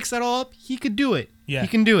 you mix that all up, he could do it. He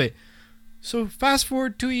can do it. So fast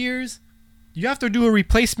forward 2 years, you have to do a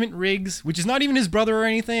replacement Riggs, which is not even his brother or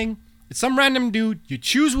anything. It's some random dude. You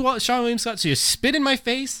choose Sean William Scott, so you spit in my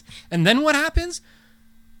face, and then what happens?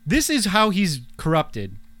 This is how he's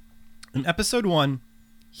corrupted. In episode 1,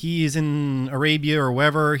 he is in Arabia or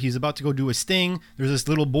wherever. He's about to go do a sting. There's this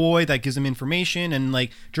little boy that gives him information. And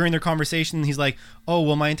like during their conversation, he's like, oh,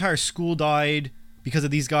 well, my entire school died because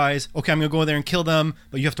of these guys. Okay, I'm going to go there and kill them,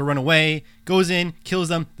 but you have to run away. Goes in, kills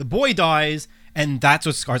them. The boy dies. And that's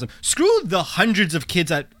what scars him. Screw the hundreds of kids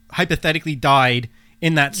that hypothetically died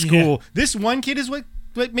in that school. Yeah. This one kid is what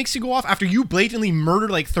makes you go off after you blatantly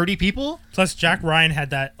murdered like 30 people. Plus, Jack Ryan had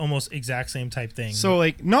that almost exact same type thing. So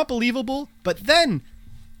like not believable. But then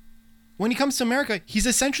when he comes to America, he's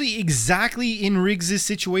essentially exactly in Riggs'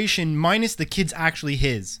 situation, minus the kid's actually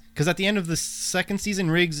his. Because at the end of the second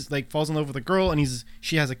season, Riggs like falls in love with a girl, and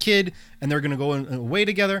she has a kid, and they're gonna go away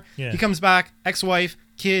together. Yeah. He comes back, ex-wife,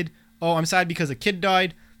 kid. Oh, I'm sad because a kid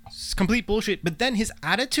died. It's complete bullshit. But then his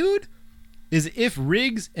attitude is if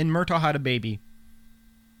Riggs and Murtaugh had a baby.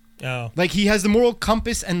 Oh. Like he has the moral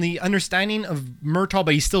compass and the understanding of Murtaugh,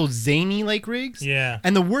 but he's still zany like Riggs. Yeah.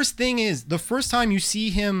 And the worst thing is the first time you see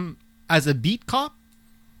him as a beat cop,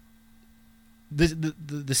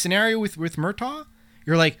 the scenario with Murtaugh,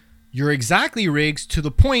 you're like, you're exactly Riggs to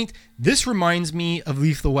the point. This reminds me of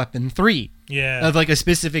Lethal Weapon 3. Yeah. Of like a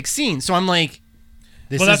specific scene. So I'm like,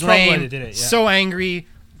 this that's is lame. why they did it. Yeah. So angry.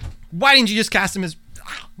 Why didn't you just cast him as...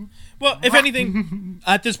 Well, if anything,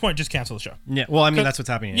 at this point, just cancel the show. Yeah, well, I mean, that's what's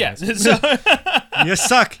happening. Yeah. So, you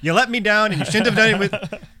suck. You let me down, and you shouldn't have done it with...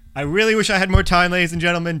 I really wish I had more time, ladies and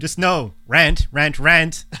gentlemen. Just know, rant.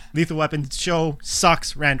 Lethal Weapon show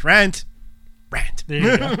sucks. Rant. There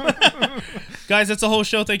you go. Guys, that's the whole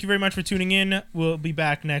show. Thank you very much for tuning in. We'll be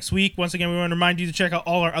back next week. Once again, we want to remind you to check out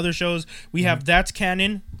all our other shows. We have That's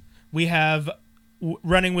Canon. We have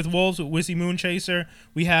Running with Wolves with Wissy Moonchaser.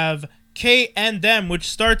 We have K and Them, which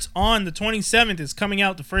starts on the 27th. It's coming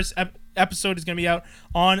out. The first episode is going to be out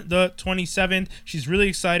on the 27th. She's really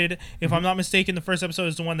excited. If I'm not mistaken, the first episode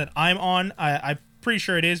is the one that I'm on. I'm pretty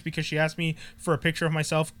sure it is because she asked me for a picture of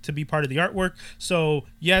myself to be part of the artwork. So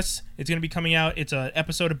yes, it's going to be coming out. It's an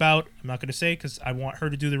episode about, I'm not going to say because I want her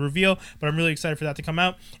to do the reveal, but I'm really excited for that to come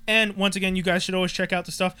out. And once again, you guys should always check out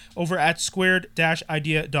the stuff over at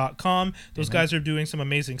squared-idea.com. Those guys are doing some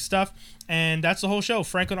amazing stuff. And that's the whole show.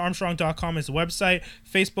 FranklinArmstrong.com is the website.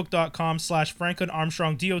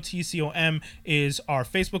 Facebook.com/FranklinArmstrong, DOTCOM is our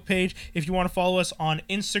Facebook page. If you want to follow us on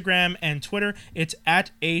Instagram and Twitter, it's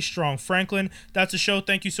at @AStrongFranklin. That's the show.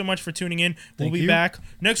 Thank you so much for tuning in. We'll be back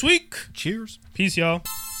next week. Cheers. Peace, y'all.